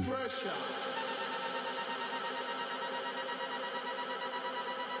we bring.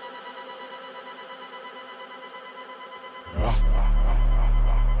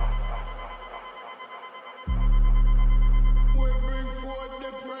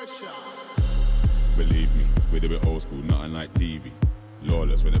 Believe me, we do it old school, nothing like TV.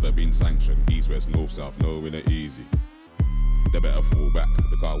 Lawless, we never been sanctioned. East, west, north, south, no, we're not easy. They better fall back,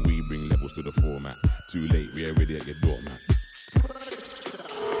 because we bring levels to the format. Too late, we already at your door, man.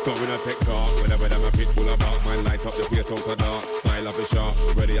 Go in a TikTok, whenever them a pit bull about, man light up the place out of dark. Style of a shark,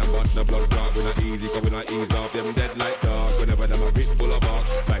 ready and want the blood start. We not easy, cause we not ease off. Them dead like dog, whenever them a pit bull about.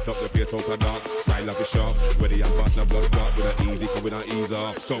 Light up the place out of dark. Style of a shark, ready and want the blood start. We not easy, cause we we not ease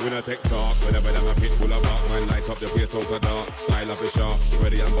off. So we not take talk, whenever them a pit full of bark. Man light up the place out the dark, style of a shark.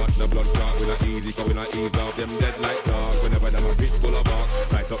 Ready and back the blood clot, we not easy, cause we not ease off. Them dead like dog, whenever them a pit full of bark.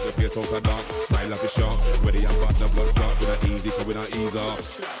 Light up the place out the dark, style of a shark. Ready and back the blood clot, we not easy, cause we not ease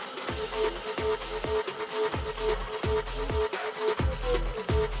off.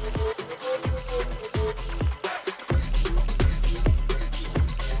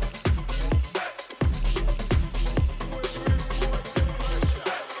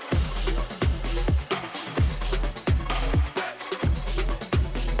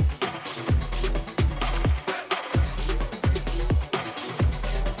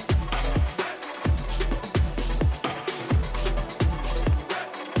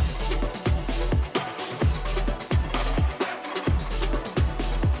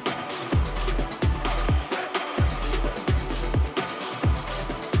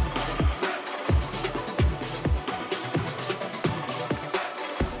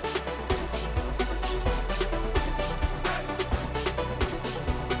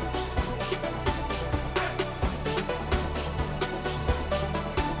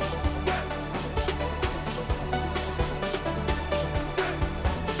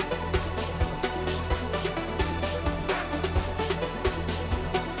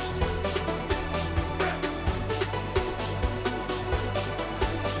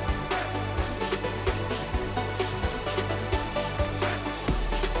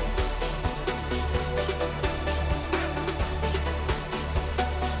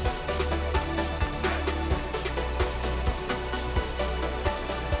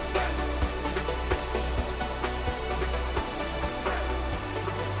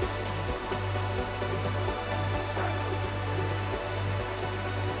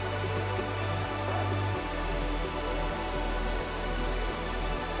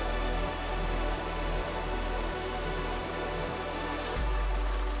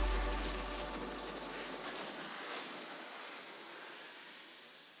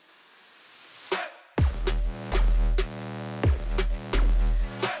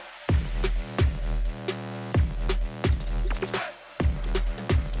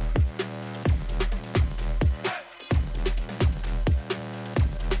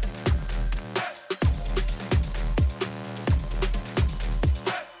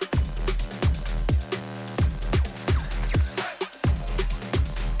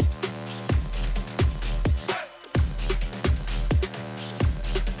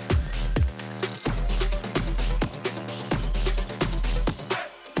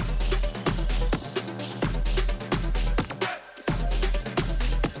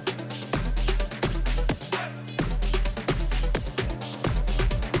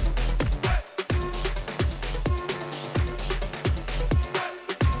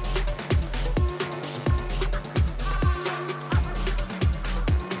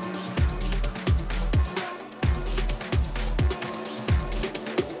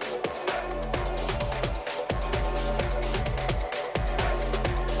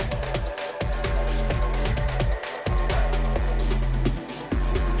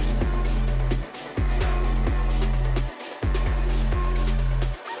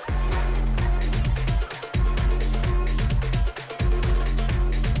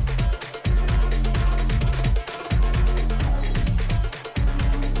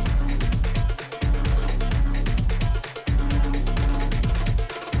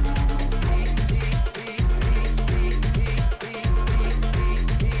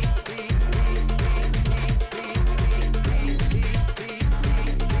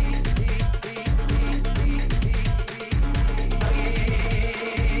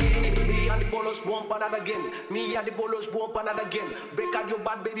 again. Me and the bolos bump and again. Break out your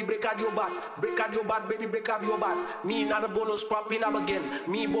bad, baby, break out your bad. Break out your bad, baby, break out your bad. Me and the bolos popping up again.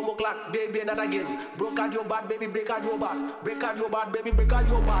 Me bomo clock, baby, not again. Broke out your bad, baby, break out your bad. Break out your bad, baby, break out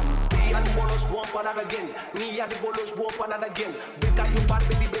your bad. Me and the bolos bump and again. Me and the bolos bump and again. Break out your bad,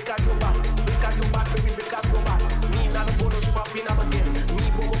 baby, break out your bad. Break out your bad, baby, break out your bad. Me and the bolos popping up again. Me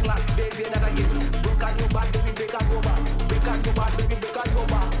bomo clock, baby, not again. Broke out your bad, baby, break out your bad. Break out your bad, baby, break out your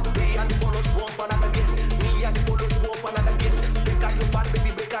bad. Me and the bolos bump and again. Me and the bolos bump and again. Break out your bad,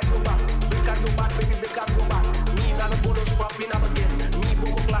 baby, break out your bad. Break out your bad, baby, break out your bad. Me and the bolos popping up again. Me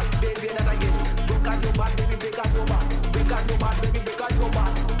bomo clock, baby, not again. Broke out your bad, baby, break out your bad. Break out your bad, baby, break out your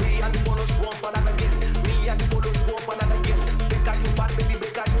bad. Me and the bolos bump and again. Me and the bolos bump and again. Break out your bad, baby,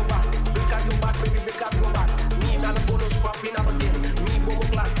 break out your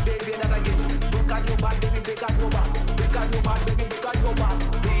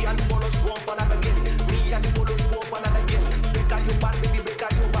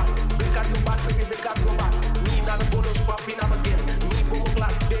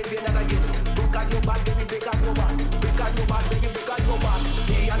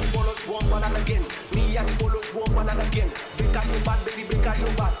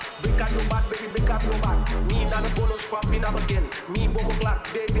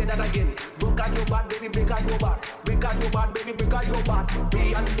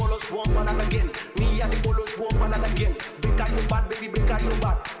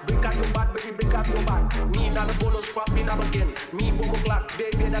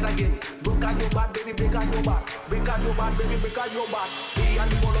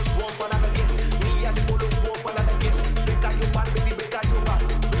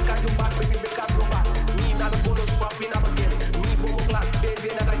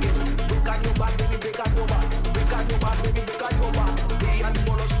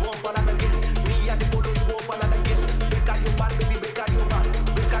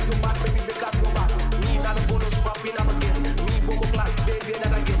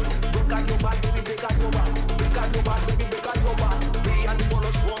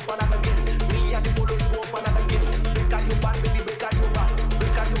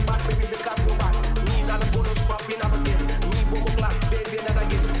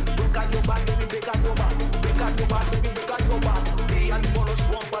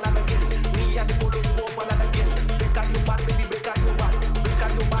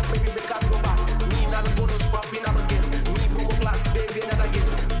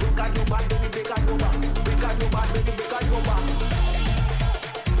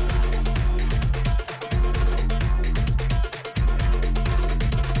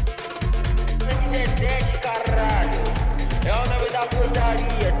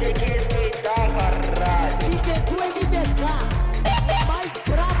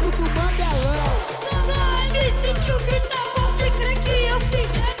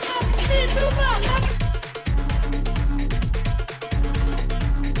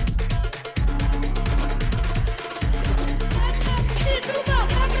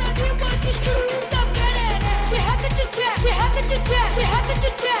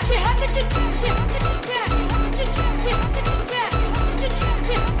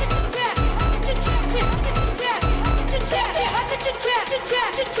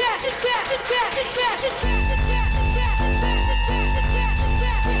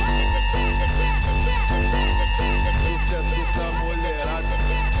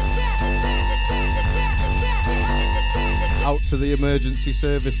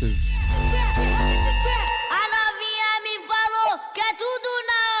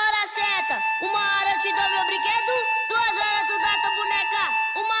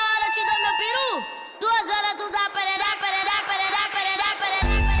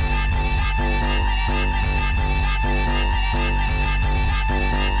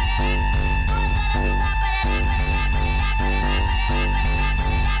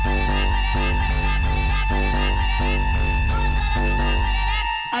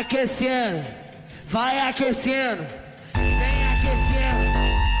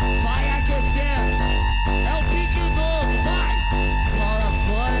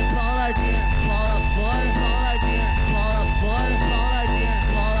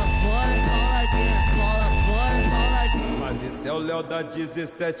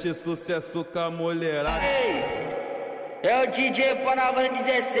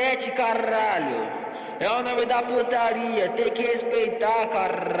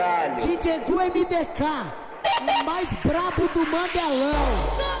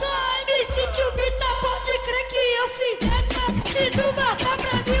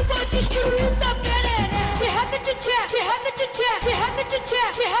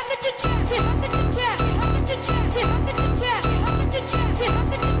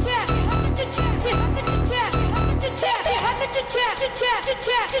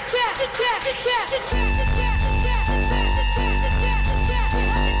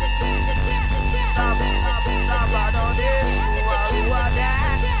Sabadão desse, uma lua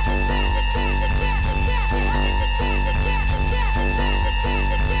dessa.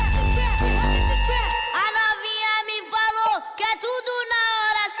 A novinha me falou que é tudo na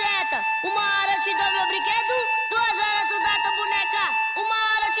hora certa. Uma hora eu te dou meu brinquedo, 2 horas tu dá tua boneca. Uma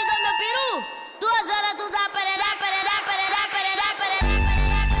hora eu te dou meu peru, 2 horas tu dá pererá, pererá, pererá, pererá, pererá.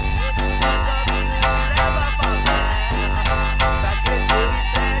 Pra esquecer o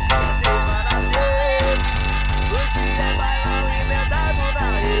estresse da semana dele. Hoje é bailão emendado na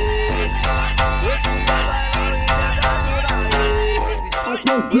rede. Hoje é bailão emendado na rede.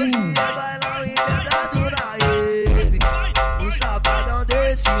 Hoje é bailão emendado na rede. Um sabadão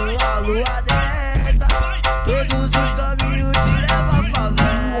desse, uma lua dessa. Todos os caminhos te levam à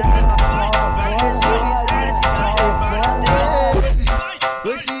favela. Pra esquecer o estresse da semana dele.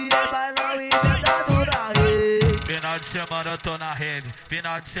 Hoje é bailão emendado na rede. Final de semana eu tô na rave,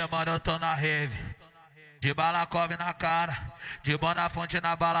 final de semana eu tô na rave. De balacove na cara, de bona fonte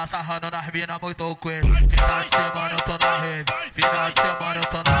na bala, sarrando nas mina muito coisa. Final de semana eu tô na rave, final de semana eu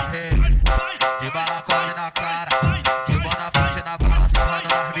tô na rave. De balacove na cara, de bona fonte na bala, sarrando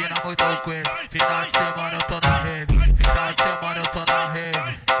nas mina muito coisa. Final de semana eu tô na rave, final de semana eu tô na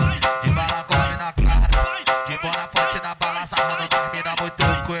rave. De balacove na cara, de bona fonte na bala, sarrando nas mina muito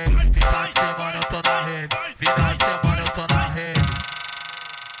coisa. Final de semana eu tô na rave, final de semana eu tô na rave.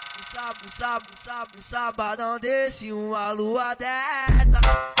 Sabadão desse, uma lua dessa.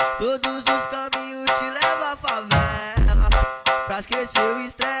 Todos os caminhos te levam à favela. Pra esquecer o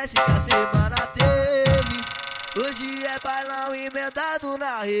estresse que a semana teve. Hoje é bailão emendado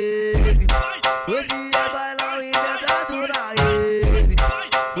na rave. Hoje é bailão emendado na rave.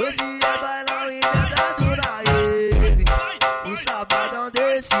 Hoje é bailão emendado na rave. Um sabadão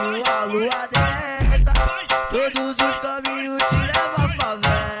desse, uma lua dessa. Todos os caminhos te levam à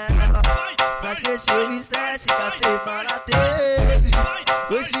favela. Pra esquecer o estresse que a semana teve.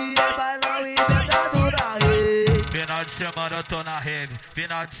 Hoje é bailão emendado na rave. Final de semana eu tô na rave,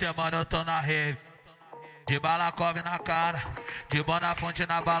 final de semana eu tô na rave. De balacove na cara, de bona fonte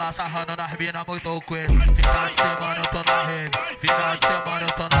na bala, sarrando nas mina muito coisa. Final de semana eu tô na rave, final de semana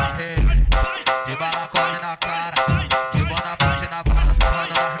eu tô na rave. De balacove na cara, de bona fonte na bala,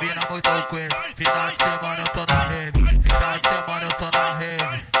 sarrando nas mina muito coisa. Final de semana eu tô na rave, final de semana eu tô na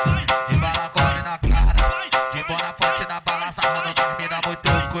rave. De balacove na cara, de bona fonte na bala, sarrando nas mina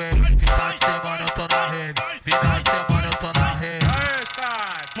muito coisa. Final de semana eu tô na rave, final de semana eu tô na rave.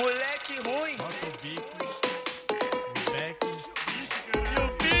 Moleque ruim.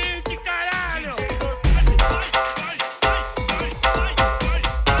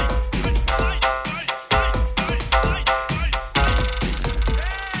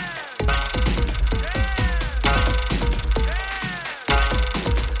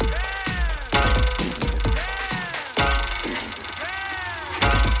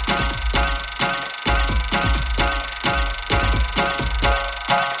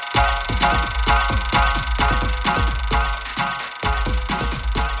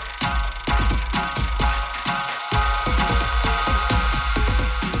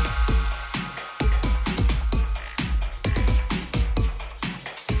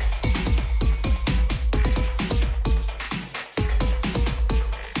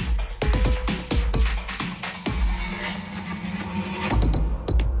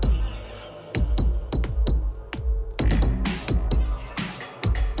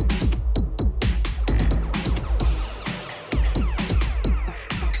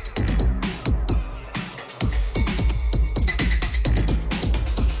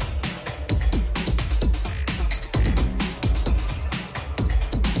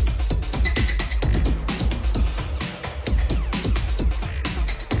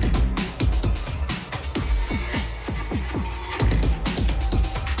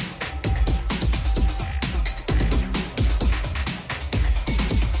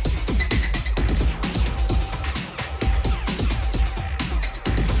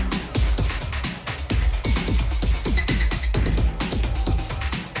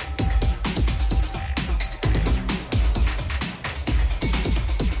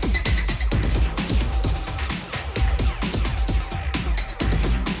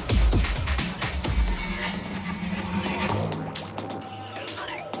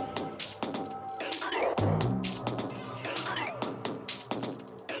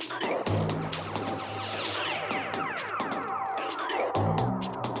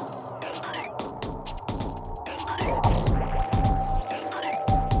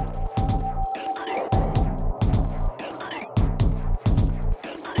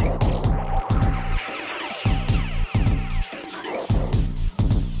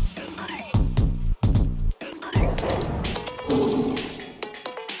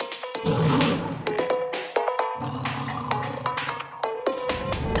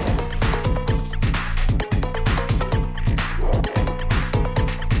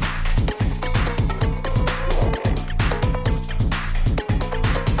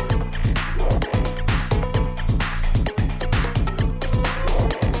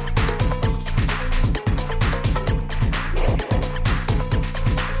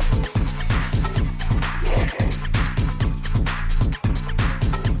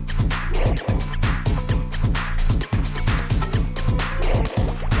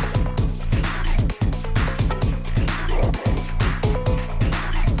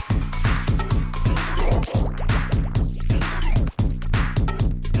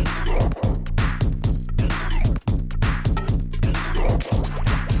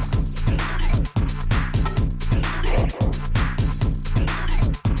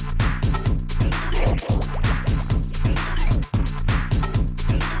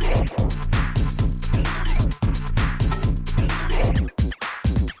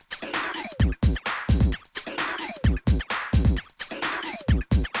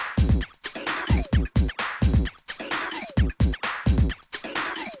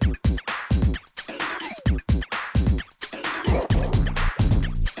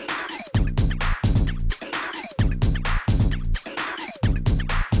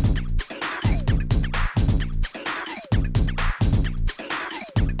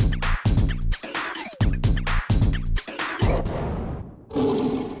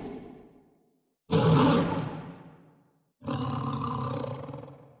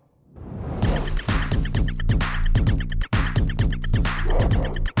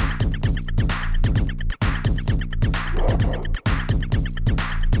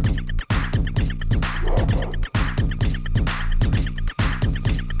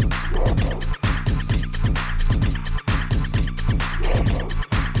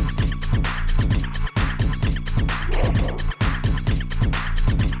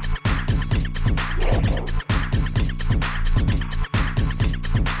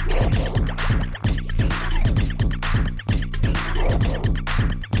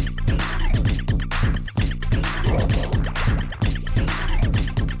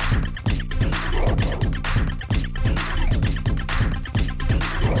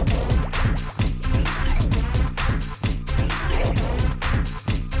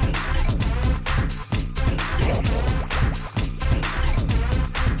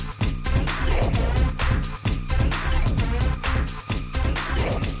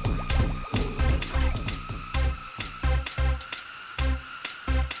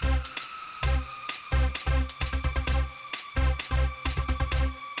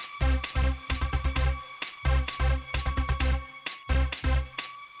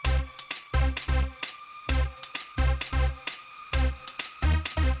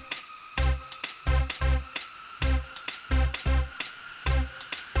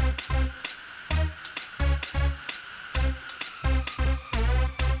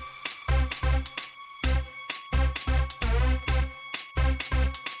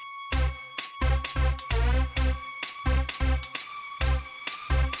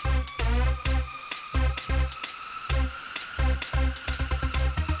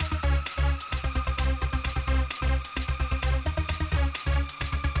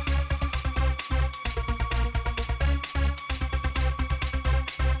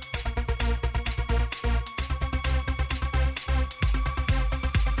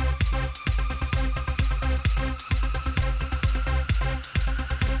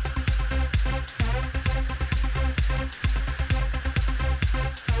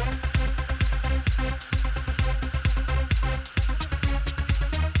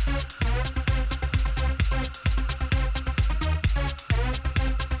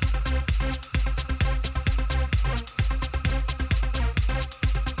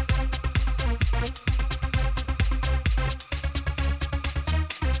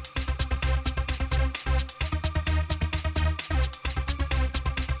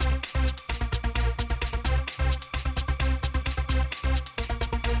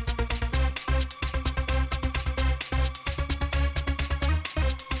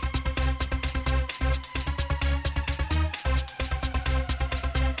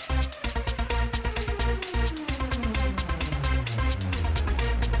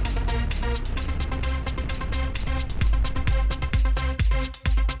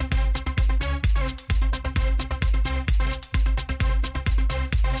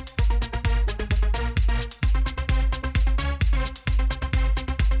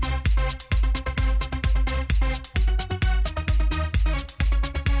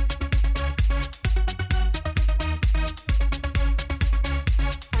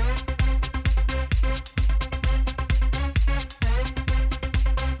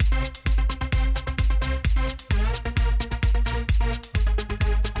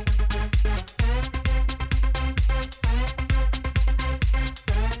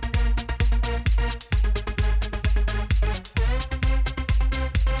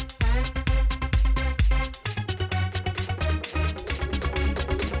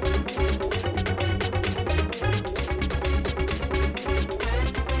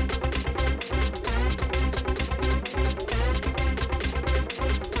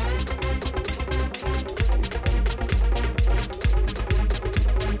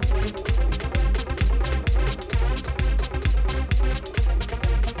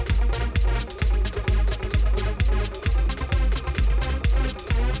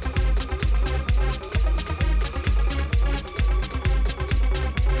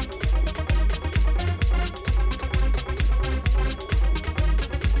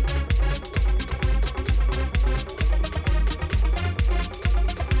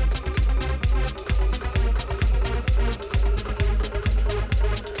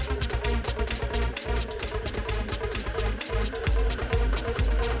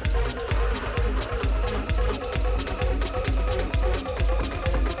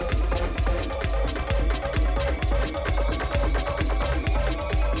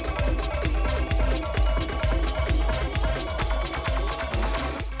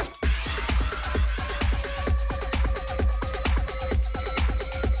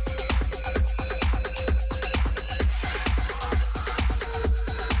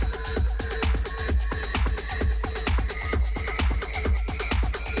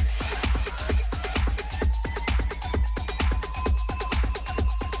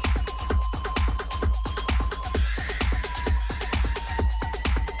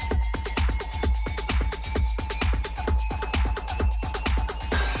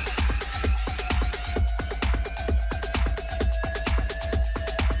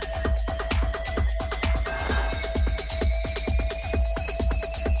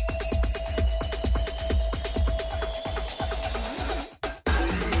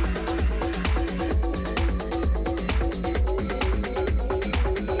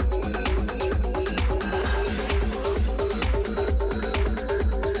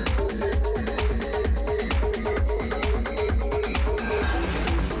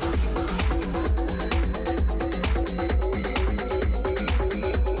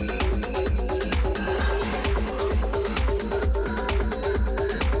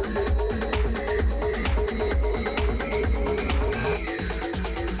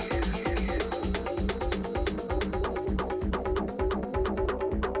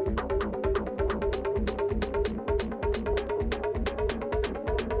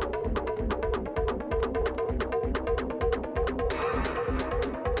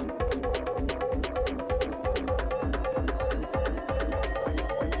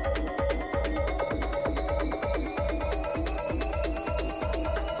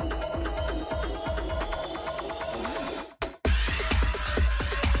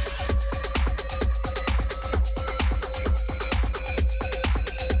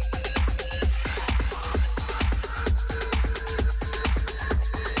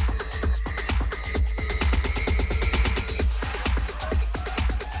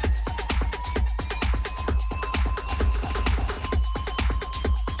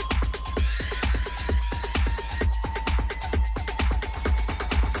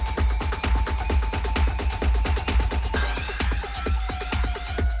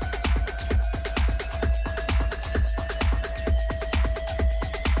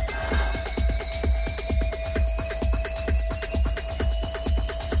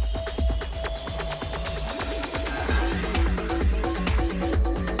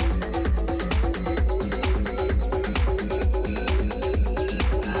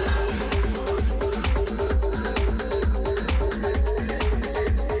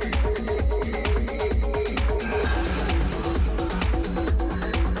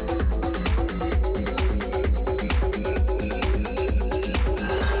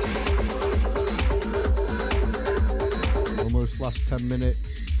 last 10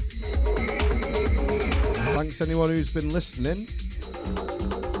 minutes. Thanks anyone who's been listening.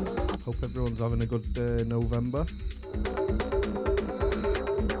 Hope everyone's having a good November.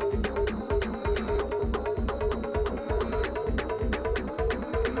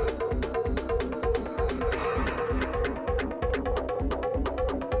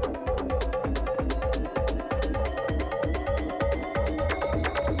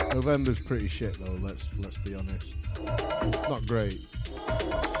 November's pretty shit though, let's be honest. Not great.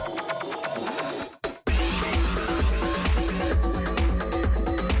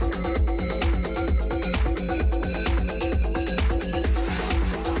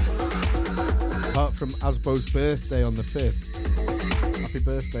 Apart from Asbo's birthday on the 5th. Happy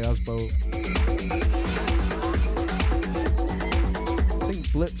birthday, Asbo. I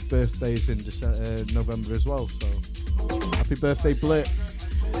think Blip's birthday is in November as well, so happy birthday, Blip.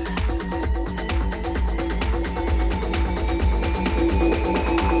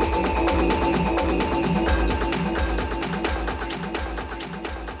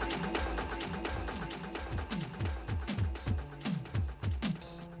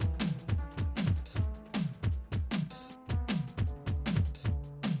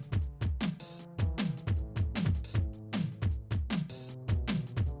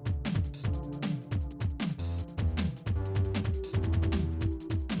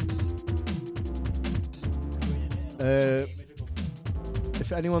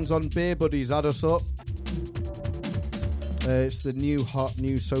 If anyone's on Beer Buddies, add us up. It's the new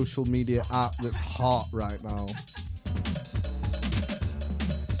social media app that's hot right now.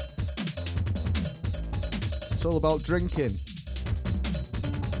 It's all about drinking.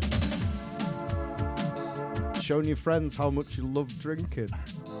 Showing your friends how much you love drinking.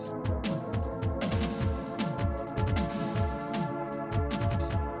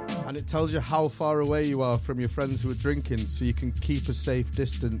 And it tells you how far away you are from your friends who are drinking, so you can keep a safe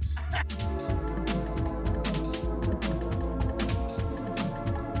distance.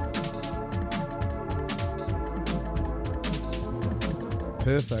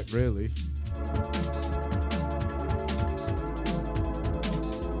 Perfect, really.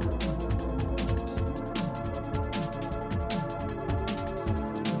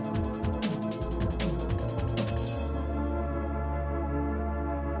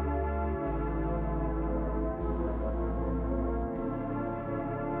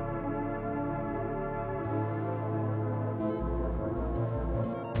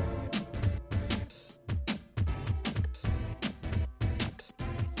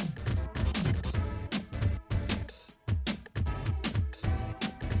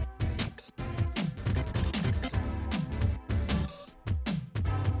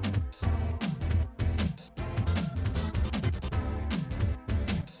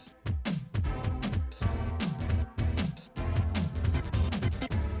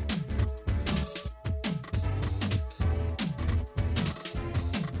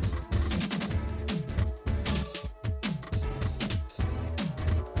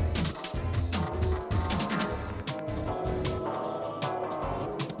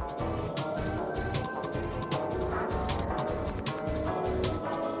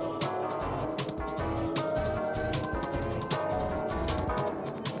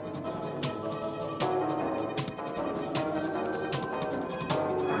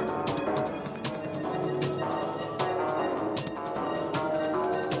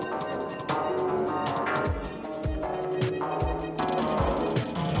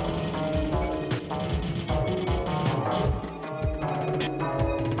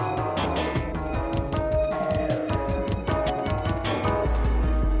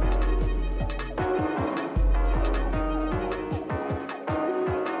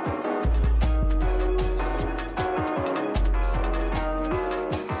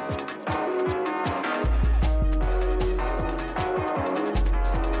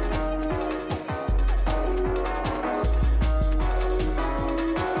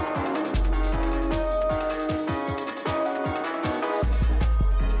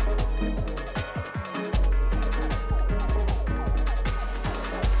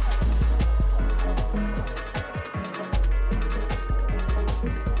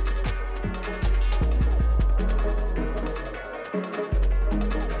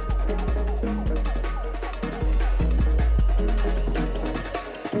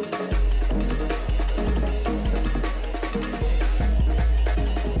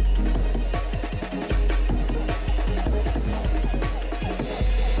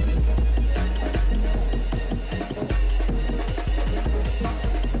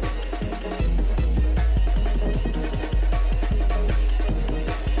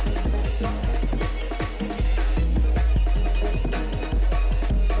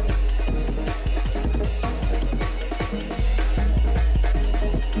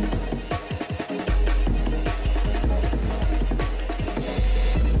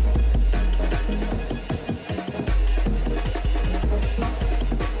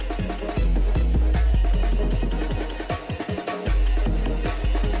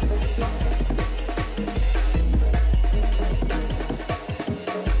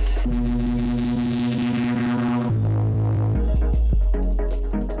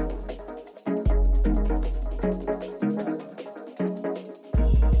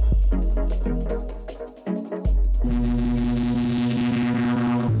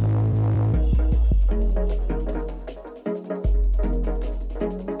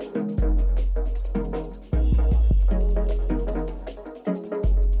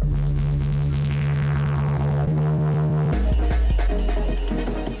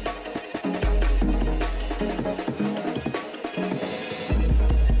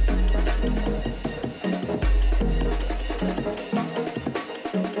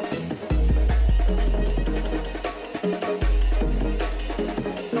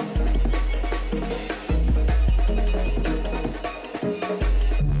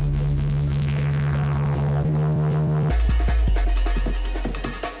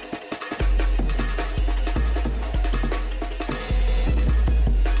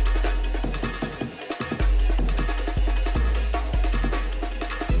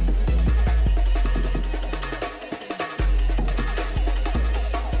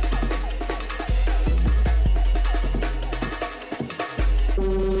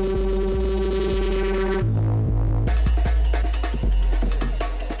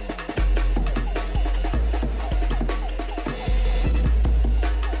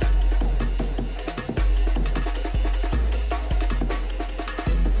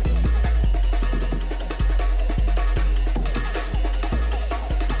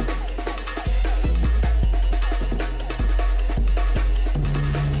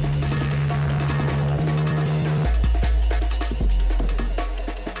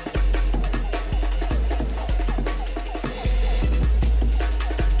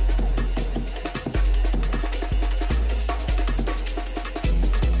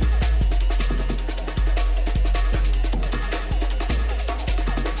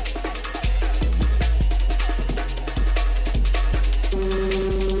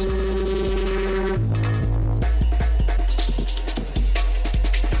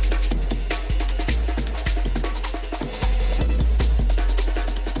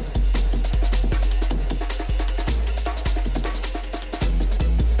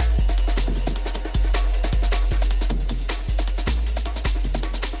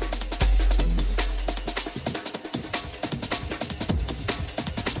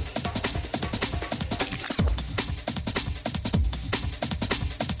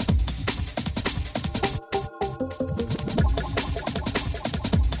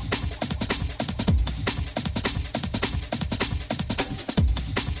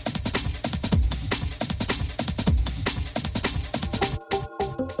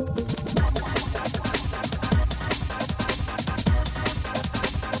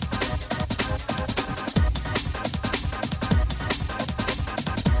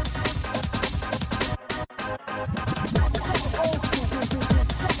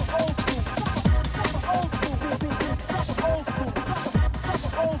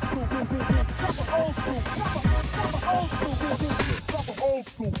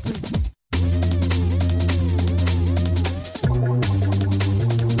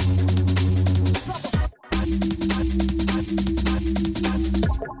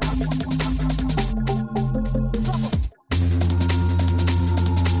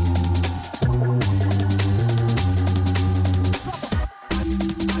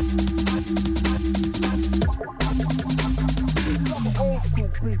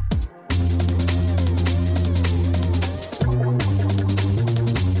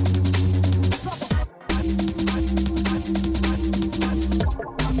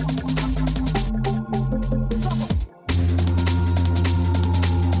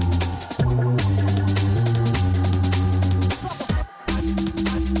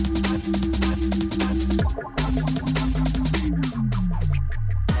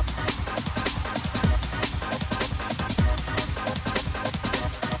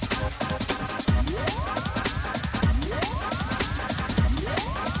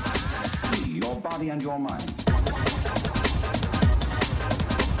 And your mind.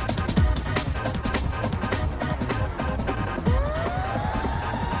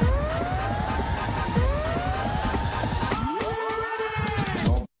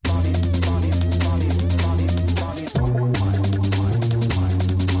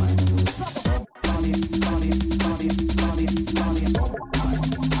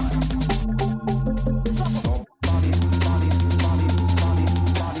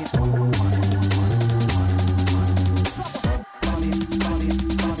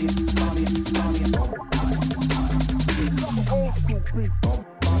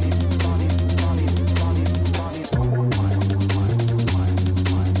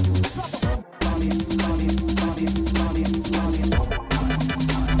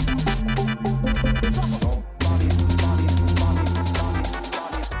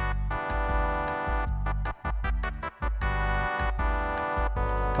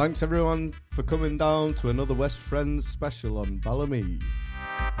 Thanks everyone for coming down to another West Friends special on Ballamy.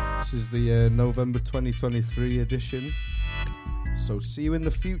 This is the November 2023 edition. So see you in the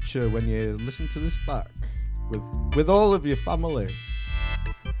future when you listen to this back with all of your family,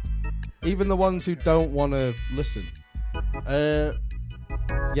 even the ones who don't want to listen.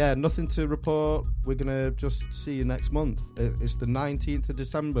 Yeah, nothing to report. We're gonna just see you next month. It's the 19th of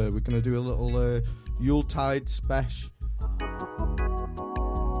December. We're gonna do a little Yuletide special.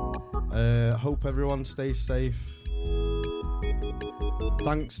 Hope everyone stays safe.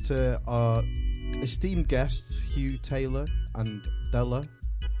 Thanks to our esteemed guests, Hugh, Tailor and Dela.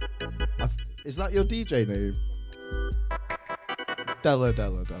 Is that your DJ name? Dela.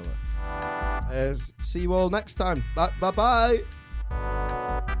 See you all next time. Bye. Bye-bye.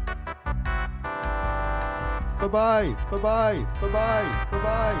 Bye-bye.